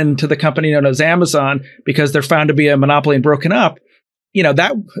existential end to the company known as Amazon because they're found to be a monopoly and broken up,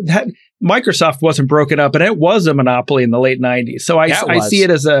 that Microsoft wasn't broken up, and it was a monopoly in the late 90s. So I see it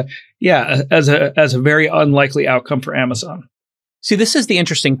as a very unlikely outcome for Amazon. See, this is the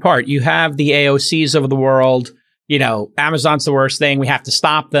interesting part. You have the AOCs of the world. Amazon's the worst thing. We have to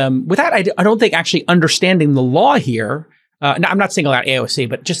stop them. Without, I don't think actually understanding the law here. Now, I'm not singling out AOC,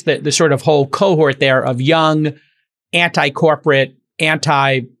 but just the sort of whole cohort there of young, anti-corporate,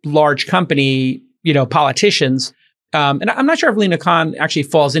 anti-large company, politicians. And I'm not sure if Lina Khan actually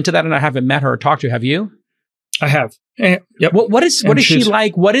falls into that, and I haven't met her or talked to her. Have you? I have. Yep. What is she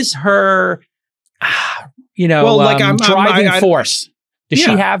like? What is her, driving force? Does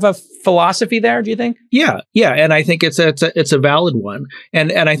she have a philosophy there, do you think? Yeah. And I think it's a valid one.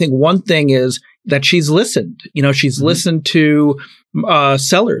 And I think one thing is that she's listened. She's listened to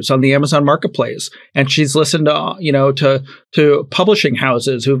sellers on the Amazon marketplace, and she's listened to publishing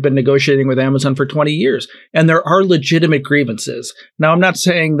houses who've been negotiating with Amazon for 20 years. And there are legitimate grievances. Now, I'm not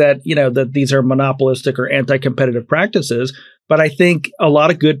saying that that these are monopolistic or anti-competitive practices, but I think a lot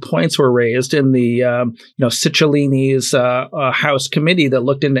of good points were raised in the Cicciolini's House committee that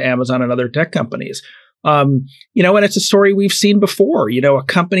looked into Amazon and other tech companies. And it's a story we've seen before, a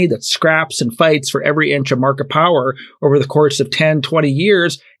company that scraps and fights for every inch of market power over the course of 10, 20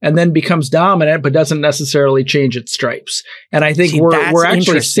 years and then becomes dominant, but doesn't necessarily change its stripes. And I think we're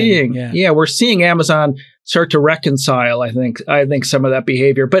actually seeing, we're seeing Amazon start to reconcile, I think some of that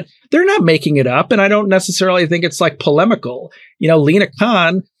behavior, but they're not making it up. And I don't necessarily think it's like polemical. Lina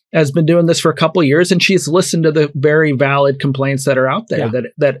Khan has been doing this for a couple of years, and she's listened to the very valid complaints that are out there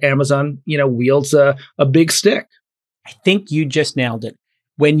that Amazon, wields a big stick. I think you just nailed it.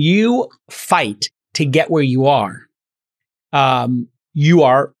 When you fight to get where you are a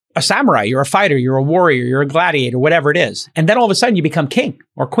samurai, you're a fighter, you're a warrior, you're a gladiator, whatever it is. And then all of a sudden you become king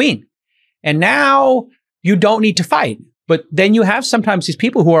or queen. And now you don't need to fight. But then you have sometimes these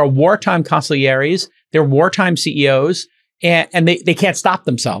people who are wartime consiglieres, they're wartime CEOs, and they can't stop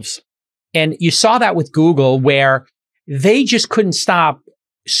themselves. And you saw that with Google, where they just couldn't stop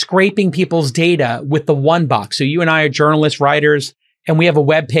scraping people's data with the one box. So you and I are journalists, writers, and we have a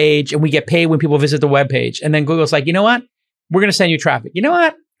web page, and we get paid when people visit the web page. And then Google's like, you know what? We're going to send you traffic. You know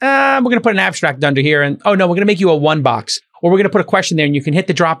what? We're going to put an abstract under here. And oh no, we're going to make you a one box. Or we're going to put a question there, and you can hit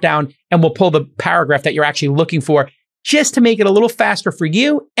the drop down, and we'll pull the paragraph that you're actually looking for, just to make it a little faster for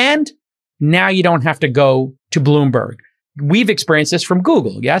you. And now you don't have to go to Bloomberg. We've experienced this from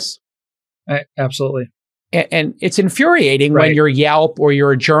Google, yes? Absolutely. And it's infuriating when you're Yelp or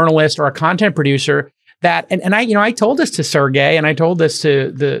you're a journalist or a content producer that, and I told this to Sergey, and I told this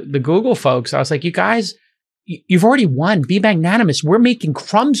to the Google folks. I was like, you guys, you've already won. Be magnanimous. We're making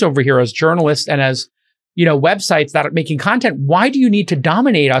crumbs over here as journalists and as, websites that are making content. Why do you need to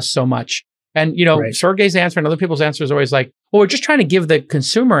dominate us so much? And, Sergey's answer and other people's answer is always like, well, we're just trying to give the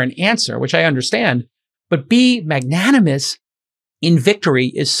consumer an answer, which I understand. But be magnanimous in victory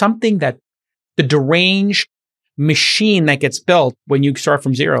is something that the deranged machine that gets built when you start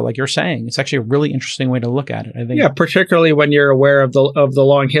from zero, like you're saying, it's actually a really interesting way to look at it, I think. Yeah, particularly when you're aware of the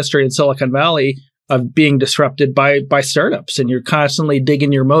long history in Silicon Valley of being disrupted by startups, and you're constantly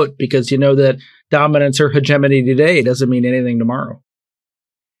digging your moat because you know that dominance or hegemony today doesn't mean anything tomorrow.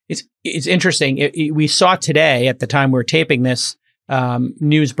 It's interesting. We saw today, at the time we were taping this,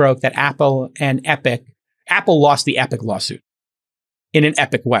 news broke that Apple lost the Epic lawsuit in an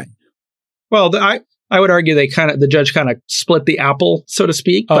epic way. Well, I would argue the judge kind of split the apple, so to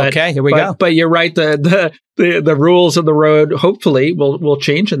speak. Okay, here we go. But you're right. The rules of the road hopefully will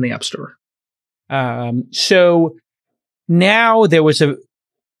change in the App Store. So now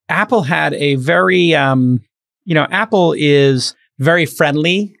Apple had a very, Apple is very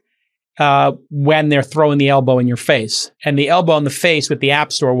friendly when they're throwing the elbow in your face. And the elbow in the face with the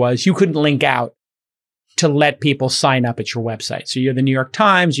App Store was you couldn't link out to let people sign up at your website. So you're the New York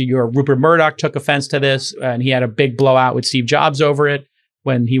Times, Rupert Murdoch took offense to this, and he had a big blowout with Steve Jobs over it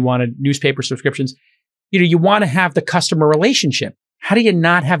when he wanted newspaper subscriptions. You want to have the customer relationship. How do you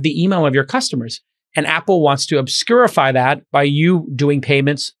not have the email of your customers? And Apple wants to obscurify that by you doing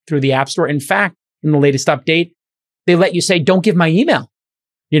payments through the App Store. In fact, in the latest update, they let you say, don't give my email.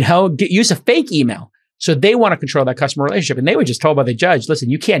 use a fake email. So they want to control that customer relationship. And they were just told by the judge, listen,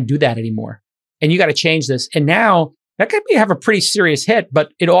 you can't do that anymore. And you got to change this. And now that could have a pretty serious hit,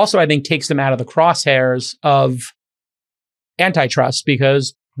 but it also, I think, takes them out of the crosshairs of antitrust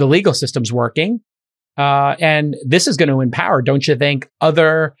because the legal system's working. And this is going to empower, don't you think,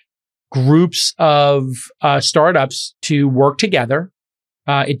 other groups of startups to work together.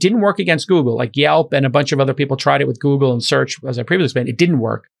 It didn't work against Google. Like Yelp and a bunch of other people tried it with Google and search, as I previously explained. It didn't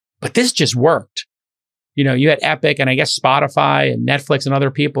work. But this just worked. You had Epic and I guess Spotify and Netflix and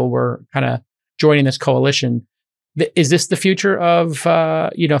other people were kind of joining this coalition. Is this the future of,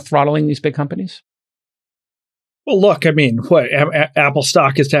 throttling these big companies? Well, look, I mean, Apple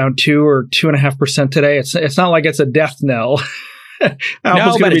stock is down 2 or 2.5% today. It's not like it's a death knell.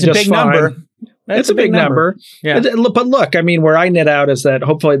 No, but it's a big number. It's a big number. Yeah. But look, I mean, where I knit out is that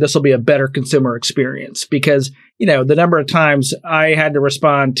hopefully this will be a better consumer experience because, the number of times I had to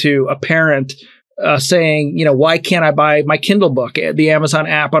respond to a parent saying, why can't I buy my Kindle book? The Amazon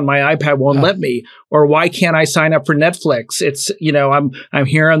app on my iPad won't let me. Or why can't I sign up for Netflix? It's, I'm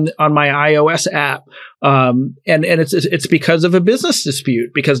here on my iOS app. And it's because of a business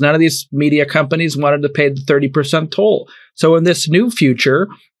dispute, because none of these media companies wanted to pay the 30% toll. So in this new future,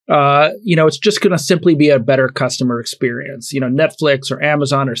 it's just going to simply be a better customer experience. Netflix or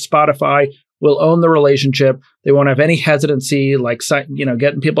Amazon or Spotify will own the relationship. They won't have any hesitancy, like,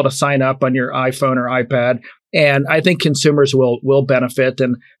 getting people to sign up on your iPhone or iPad. And I think consumers will benefit.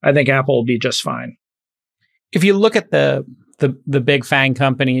 And I think Apple will be just fine. If you look at the big FAANG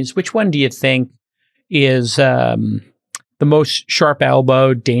companies, which one do you think is the most sharp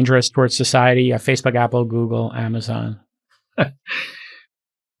elbow, dangerous towards society? Facebook, Apple, Google, Amazon.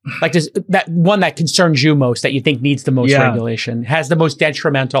 Like that one that concerns you most, that you think needs the most regulation, has the most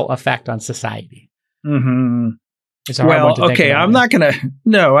detrimental effect on society. Mm-hmm. It's a hard one to think about. I'm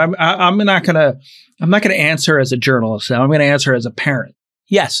not gonna answer as a journalist. I'm gonna answer as a parent.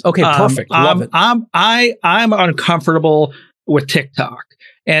 Yes. Okay. Perfect. Love it. I'm uncomfortable with TikTok.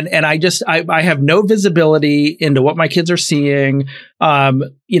 And I have no visibility into what my kids are seeing.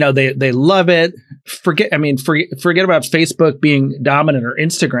 They love it. Forget about Facebook being dominant or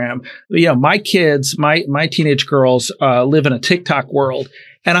Instagram. My kids, my teenage girls, live in a TikTok world,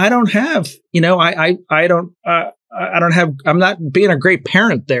 and I don't have, I'm not being a great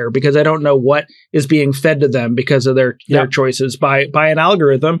parent there because I don't know what is being fed to them because of their choices by an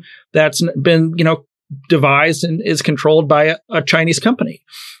algorithm that's been, devised and is controlled by a Chinese company.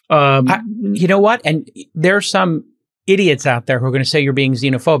 You know what? And there's some idiots out there who are going to say you're being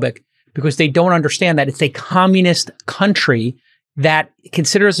xenophobic because they don't understand that it's a communist country that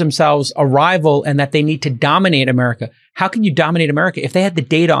considers themselves a rival and that they need to dominate America. How can you dominate America if they had the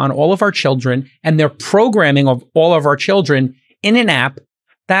data on all of our children and their programming of all of our children in an app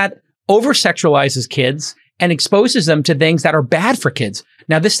that over-sexualizes kids and exposes them to things that are bad for kids?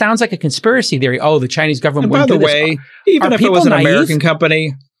 Now, this sounds like a conspiracy theory. Oh, the Chinese government wouldn't do this. By the way, even if it was an American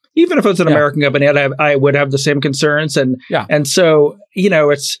company, I would have the same concerns. And so,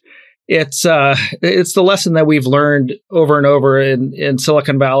 it's the lesson that we've learned over and over in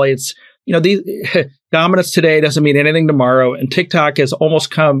Silicon Valley. It's, the dominance today doesn't mean anything tomorrow. And TikTok has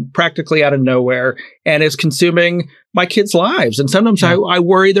almost come practically out of nowhere and is consuming my kids' lives. And sometimes I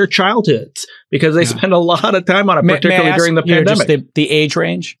worry their childhoods because they spend a lot of time on it, particularly during the pandemic. Just the age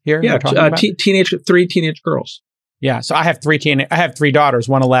range here? Yeah, three teenage girls. Yeah, so I have three daughters,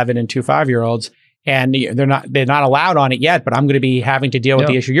 one 11 and two 5-year-olds, and they're not allowed on it yet. But I'm going to be having to deal with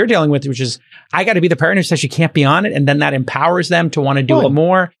the issue you're dealing with, which is I got to be the parent who says you can't be on it, and then that empowers them to want to do it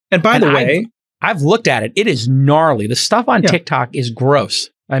more. And by the way, I've looked at it; it is gnarly. The stuff on TikTok is gross.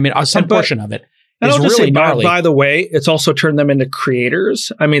 I mean, some portion of it is really gnarly. By the way, it's also turned them into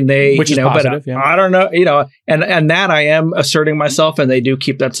creators. I mean, which is positive. But I don't know, and that I am asserting myself, and they do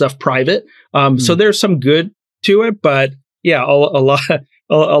keep that stuff private. So there's some good to it, but a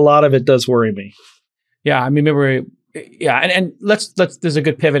lot of it does worry me. Yeah, I mean, and let's there's a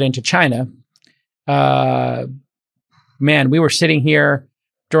good pivot into China. Man, we were sitting here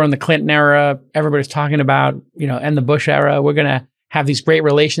during the Clinton era. Everybody's talking about, and the Bush era. We're gonna have these great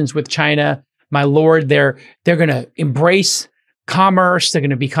relations with China. My Lord, they're gonna embrace commerce. They're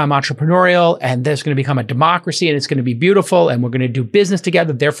gonna become entrepreneurial, and there's gonna become a democracy, and it's gonna be beautiful, and we're gonna do business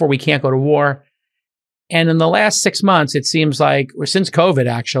together. Therefore, we can't go to war. And in the last 6 months, it seems like, or since COVID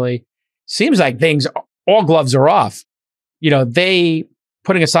actually, seems like all gloves are off. They,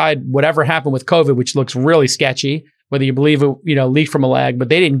 putting aside whatever happened with COVID, which looks really sketchy, whether you believe it, leaked from a lag, but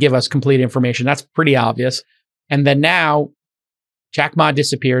they didn't give us complete information. That's pretty obvious. And then now, Jack Ma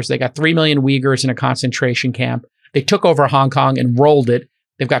disappears. They got 3 million Uyghurs in a concentration camp. They took over Hong Kong and rolled it.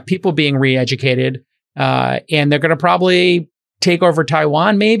 They've got people being re-educated, and they're going to probably take over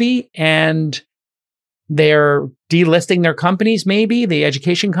Taiwan, maybe, and they're delisting their companies, maybe the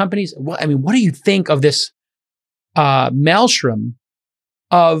education companies. What do you think of this maelstrom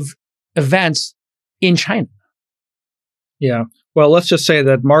of events in China? Yeah. Well, let's just say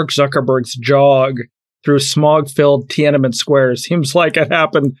that Mark Zuckerberg's jog through smog-filled Tiananmen Square seems like it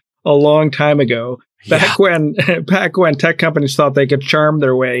happened a long time ago. Back when tech companies thought they could charm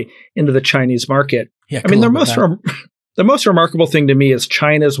their way into the Chinese market. Yeah, The most remarkable thing to me is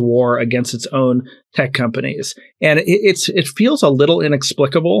China's war against its own tech companies. And it feels a little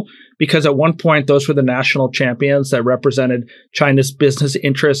inexplicable because at one point, those were the national champions that represented China's business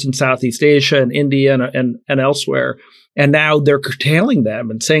interests in Southeast Asia and India and elsewhere. And now they're curtailing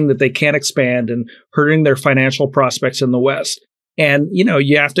them and saying that they can't expand and hurting their financial prospects in the West. And,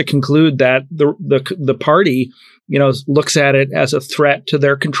 you have to conclude that the party, looks at it as a threat to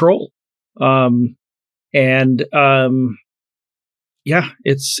their control. It's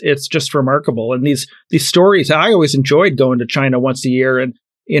just remarkable. And these stories, I always enjoyed going to China once a year and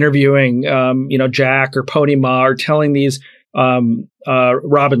interviewing, Jack or Pony Ma, or telling these, Robin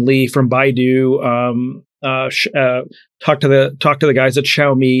Lee from Baidu, talk to the guys at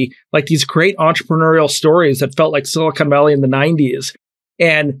Xiaomi, like these great entrepreneurial stories that felt like Silicon Valley in the 90s.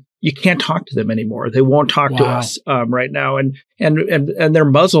 And you can't talk to them anymore. They won't talk to us right now, and they're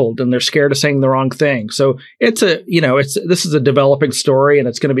muzzled and they're scared of saying the wrong thing. So this is a developing story, and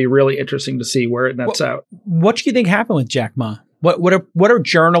it's going to be really interesting to see where it nets out. What do you think happened with Jack Ma? What are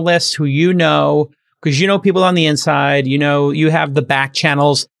journalists who because people on the inside, you have the back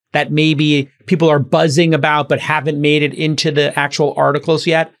channels that maybe people are buzzing about but haven't made it into the actual articles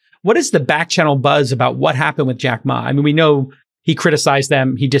yet. What is the back channel buzz about what happened with Jack Ma? I mean, we know he criticized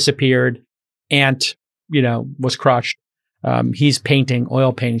them. He disappeared. Ant, was crushed. He's painting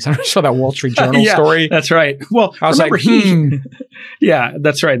oil paintings. I saw that Wall Street Journal story. That's right. Well, I was yeah,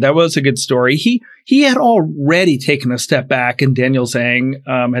 that's right. That was a good story. He had already taken a step back, and Daniel Zhang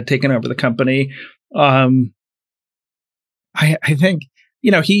had taken over the company. I think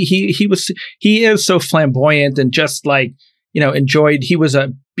he is so flamboyant and just like enjoyed. He was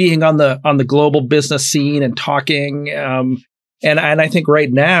being on the global business scene and talking. And I think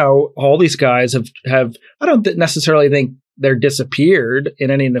right now, all these guys have I don't necessarily think they're disappeared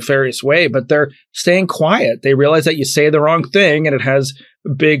in any nefarious way, but they're staying quiet. They realize that you say the wrong thing and it has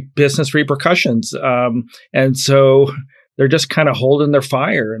big business repercussions. And so they're just kind of holding their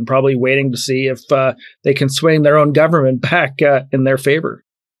fire and probably waiting to see if they can swing their own government back in their favor.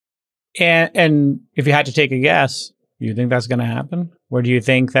 And if you had to take a guess, do you think that's going to happen? Or do you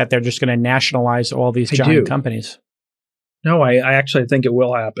think that they're just going to nationalize all these giant companies? No, I actually think it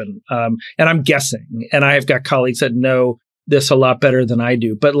will happen. And I'm guessing, and I've got colleagues that know this a lot better than I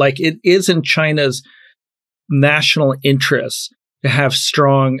do, but like it is in China's national interest to have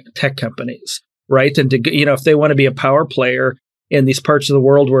strong tech companies, right? And to, if they want to be a power player in these parts of the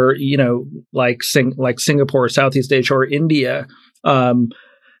world where, like Singapore, Southeast Asia, or India,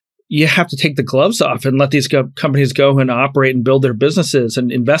 you have to take the gloves off and let these companies go and operate and build their businesses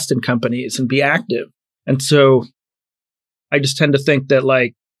and invest in companies and be active. And so I just tend to think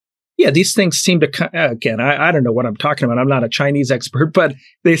that these things seem to, again, I don't know what I'm talking about. I'm not a Chinese expert, but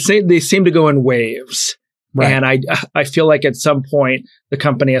they seem to go in waves. Right. And I feel like at some point the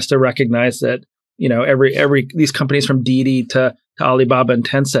company has to recognize that, these companies from Didi to Alibaba and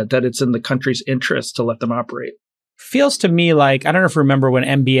Tencent, that it's in the country's interest to let them operate. Feels to me like, I don't know if you remember when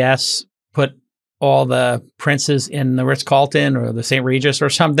MBS put all the princes in the Ritz-Carlton or the St. Regis or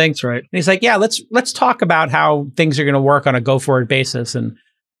something. That's right. And he's like, yeah, let's talk about how things are going to work on a go-forward basis. And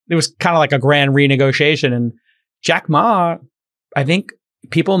it was kind of like a grand renegotiation. And Jack Ma, I think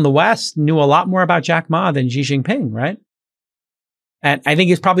people in the West knew a lot more about Jack Ma than Xi Jinping, right? And I think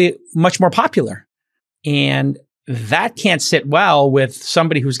he's probably much more popular. And that can't sit well with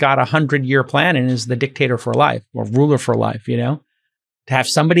somebody who's got 100-year plan and is the dictator for life or ruler for life, to have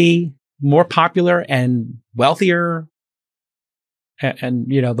somebody more popular and wealthier and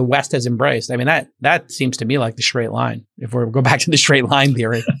the West has embraced. I mean, that seems to me like the straight line. If we go back to the straight line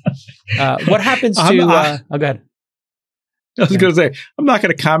theory, what happens to, go ahead. I was going to say, I'm not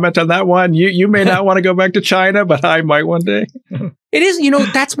going to comment on that one. You may not want to go back to China, but I might one day. It is,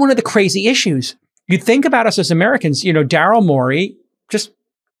 that's one of the crazy issues. You think about us as Americans, Daryl Morey, just,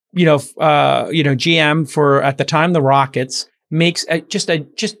 GM for, at the time, the Rockets, makes just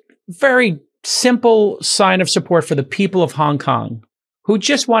very simple sign of support for the people of Hong Kong who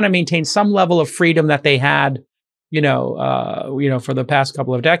just want to maintain some level of freedom that they had, for the past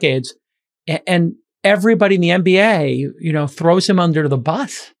couple of decades. And everybody in the NBA, throws him under the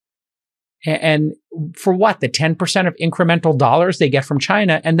bus. And for what? The 10% of incremental dollars they get from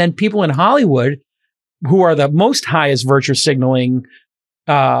China. And then people in Hollywood, who are the most highest virtue signaling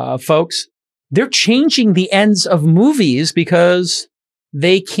folks, they're changing the ends of movies because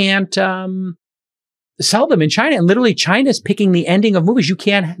they can't sell them in China. And literally China's picking the ending of movies.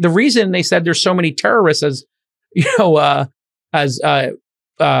 The reason they said there's so many terrorists as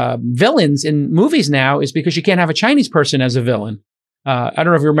villains in movies now is because you can't have a Chinese person as a villain. I don't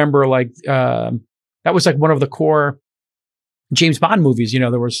know if you remember, that was like one of the core James Bond movies.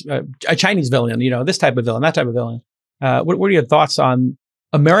 There was a Chinese villain, this type of villain, that type of villain. What are your thoughts on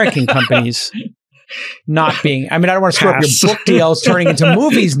American companies not being? I mean, I don't want to screw up your book deals turning into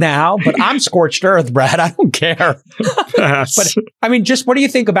movies now, but I'm scorched earth, Brad. I don't care. But I mean, just what do you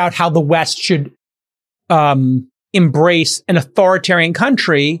think about how the West should embrace an authoritarian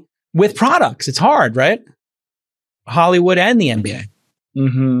country with products? It's hard, right? Hollywood and the NBA.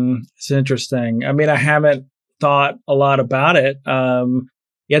 It's interesting. I mean, I haven't thought a lot about it. The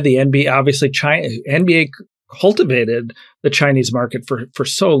NBA, obviously, NBA cultivated the Chinese market for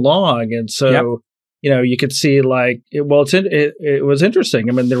so long, and so you could see it was interesting.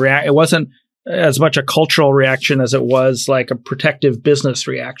 I mean, it wasn't as much a cultural reaction as it was like a protective business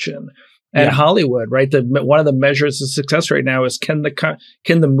reaction. And Hollywood, right? One of the measures of success right now is can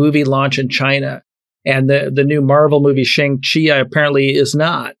the movie launch in China? And the new Marvel movie, Shang-Chi, apparently is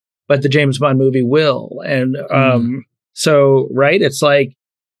not, but the James Bond movie will. And so, right, it's like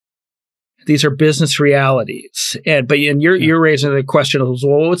these are business realities. But you're raising the question of,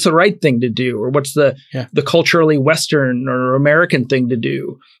 well, what's the right thing to do? Or what's the culturally Western or American thing to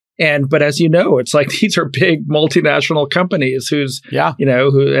do? But as you know, it's like these are big multinational companies and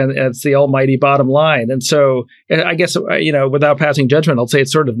it's the almighty bottom line. And so I guess, without passing judgment, I'll say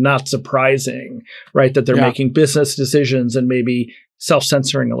it's sort of not surprising, right, that they're making business decisions and maybe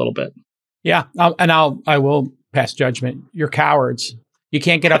self-censoring a little bit. Yeah. I will pass judgment. You're cowards. You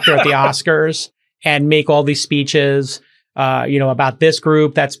can't get up there at the Oscars and make all these speeches about this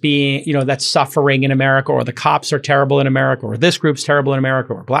group that's that's suffering in America, or the cops are terrible in America, or this group's terrible in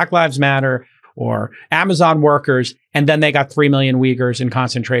America, or Black Lives Matter, or Amazon workers, and then they got 3 million Uyghurs in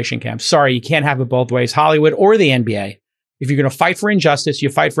concentration camps. Sorry, you can't have it both ways, Hollywood or the NBA. If you're going to fight for injustice, you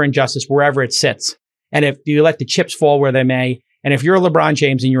fight for injustice wherever it sits. And if you let the chips fall where they may, and if you're LeBron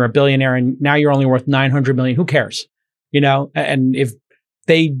James and you're a billionaire and now you're only worth 900 million, who cares? And if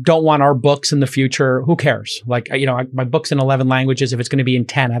they don't want our books in the future, who cares? My book's in 11 languages. If it's going to be in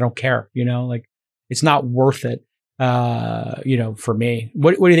 10, I don't care. It's not worth it, for me.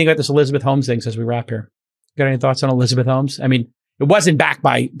 What do you think about this Elizabeth Holmes thing as we wrap here? Got any thoughts on Elizabeth Holmes? I mean, it wasn't backed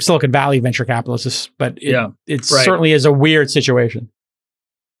by Silicon Valley venture capitalists, but it certainly is a weird situation.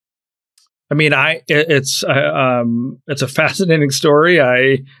 I mean, it's a fascinating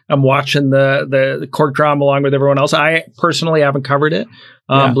story. I'm watching the court drama along with everyone else. I personally haven't covered it.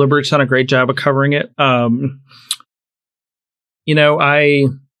 Bloomberg's done a great job of covering it. I don't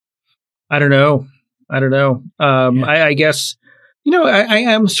know. I guess, I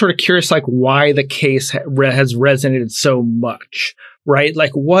am sort of curious, why the case has resonated so much, right?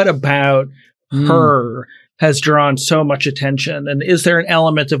 What about her has drawn so much attention? And is there an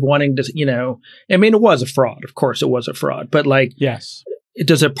element of wanting to, I mean, it was a fraud. Of course it was a fraud, but yes.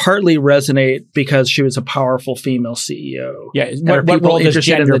 Does it partly resonate because she was a powerful female CEO? Yeah. What role does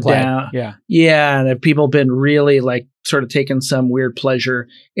gender play? Yeah. And have people been really sort of taken some weird pleasure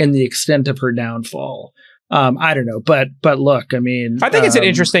in the extent of her downfall? I don't know, but look, I mean, I think it's an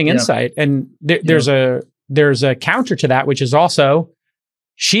interesting insight. And there's a counter to that, which is also,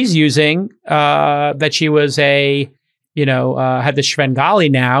 she's using that she was had the Svengali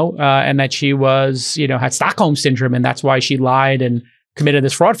now, and that she was, had Stockholm syndrome, and that's why she lied and committed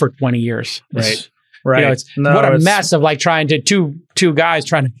this fraud for 20 years. Right. What a mess of trying to two guys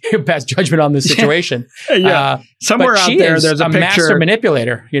trying to pass judgment on this situation. Somewhere out there, there's a picture. Master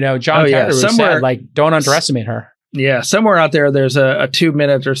manipulator. John Kerry said, don't underestimate her. Yeah, somewhere out there, there's a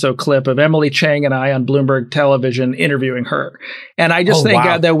 2-minute or so clip of Emily Chang and I on Bloomberg Television interviewing her. And I just think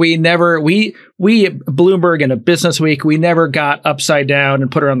that we Bloomberg and a Business Week, we never got upside down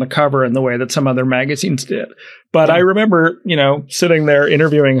and put her on the cover in the way that some other magazines did. But I remember, sitting there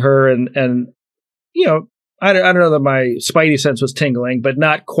interviewing her and I don't know that my spidey sense was tingling, but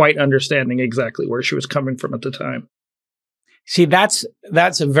not quite understanding exactly where she was coming from at the time. See, that's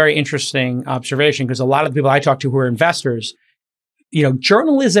a very interesting observation, because a lot of the people I talk to who are investors,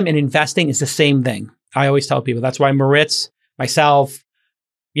 journalism and investing is the same thing. I always tell people that's why Moritz, myself,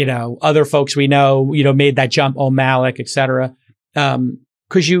 other folks we know, made that jump, O'Malley, et cetera.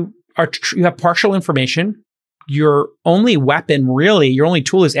 Because you have partial information. Your only weapon, really, your only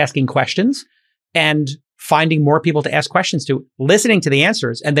tool is asking questions and finding more people to ask questions to, listening to the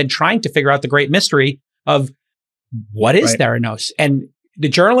answers, and then trying to figure out the great mystery of what is Theranos. And the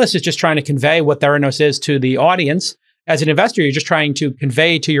journalist is just trying to convey what Theranos is to the audience. As an investor, you're just trying to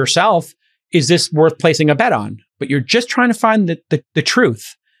convey to yourself, is this worth placing a bet on? But you're just trying to find the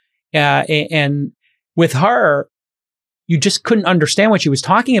truth. And with her, you just couldn't understand what she was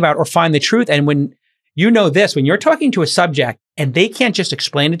talking about or find the truth. And when you know this, when you're talking to a subject and they can't just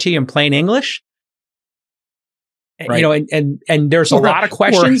explain it to you in plain English, you know, and there's a lot of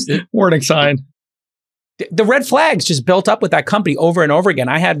questions. Warning sign. The red flags just built up with that company over and over again.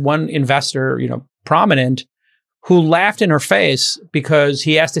 I had one investor, you know, prominent, who laughed in her face because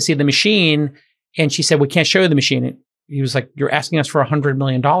he asked to see the machine, and she said, "We can't show you the machine." And he was like, "You're asking us for $100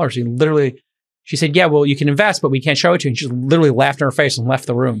 million." He literally, she said, "Yeah, well, you can invest, but we can't show it to you." And she literally laughed in her face and left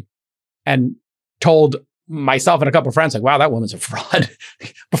the room, and told myself and a couple of friends, like, "Wow, that woman's a fraud,"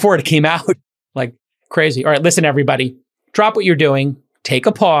 before it came out. Like, crazy. All right, listen, everybody, drop what you're doing, take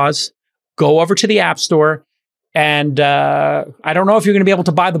a pause, go over to the App Store, and I don't know if you're going to be able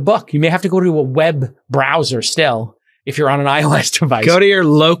to buy the book. You may have to go to a web browser still if you're on an iOS device. Go to your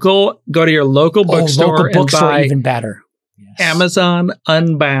local bookstore, local bookstore, and buy even better. Yes. Amazon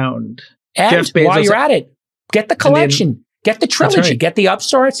Unbound. And Jeff Bezos, while you're at it, get the collection, get the trilogy, get the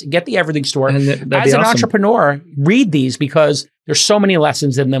Upstarts, get the Everything Store. And as an entrepreneur, read these because there's so many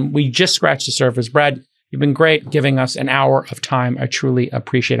lessons in them. We just scratched the surface. Brad, you've been great giving us an hour of time. I truly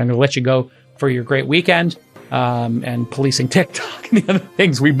appreciate it. I'm going to let you go for your great weekend and policing TikTok and the other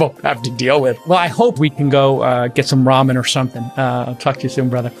things we both have to deal with. Well, I hope we can go get some ramen or something. I'll talk to you soon,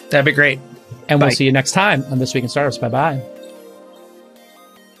 brother. That'd be great. And we'll see you next time on This Week in Startups. Bye-bye.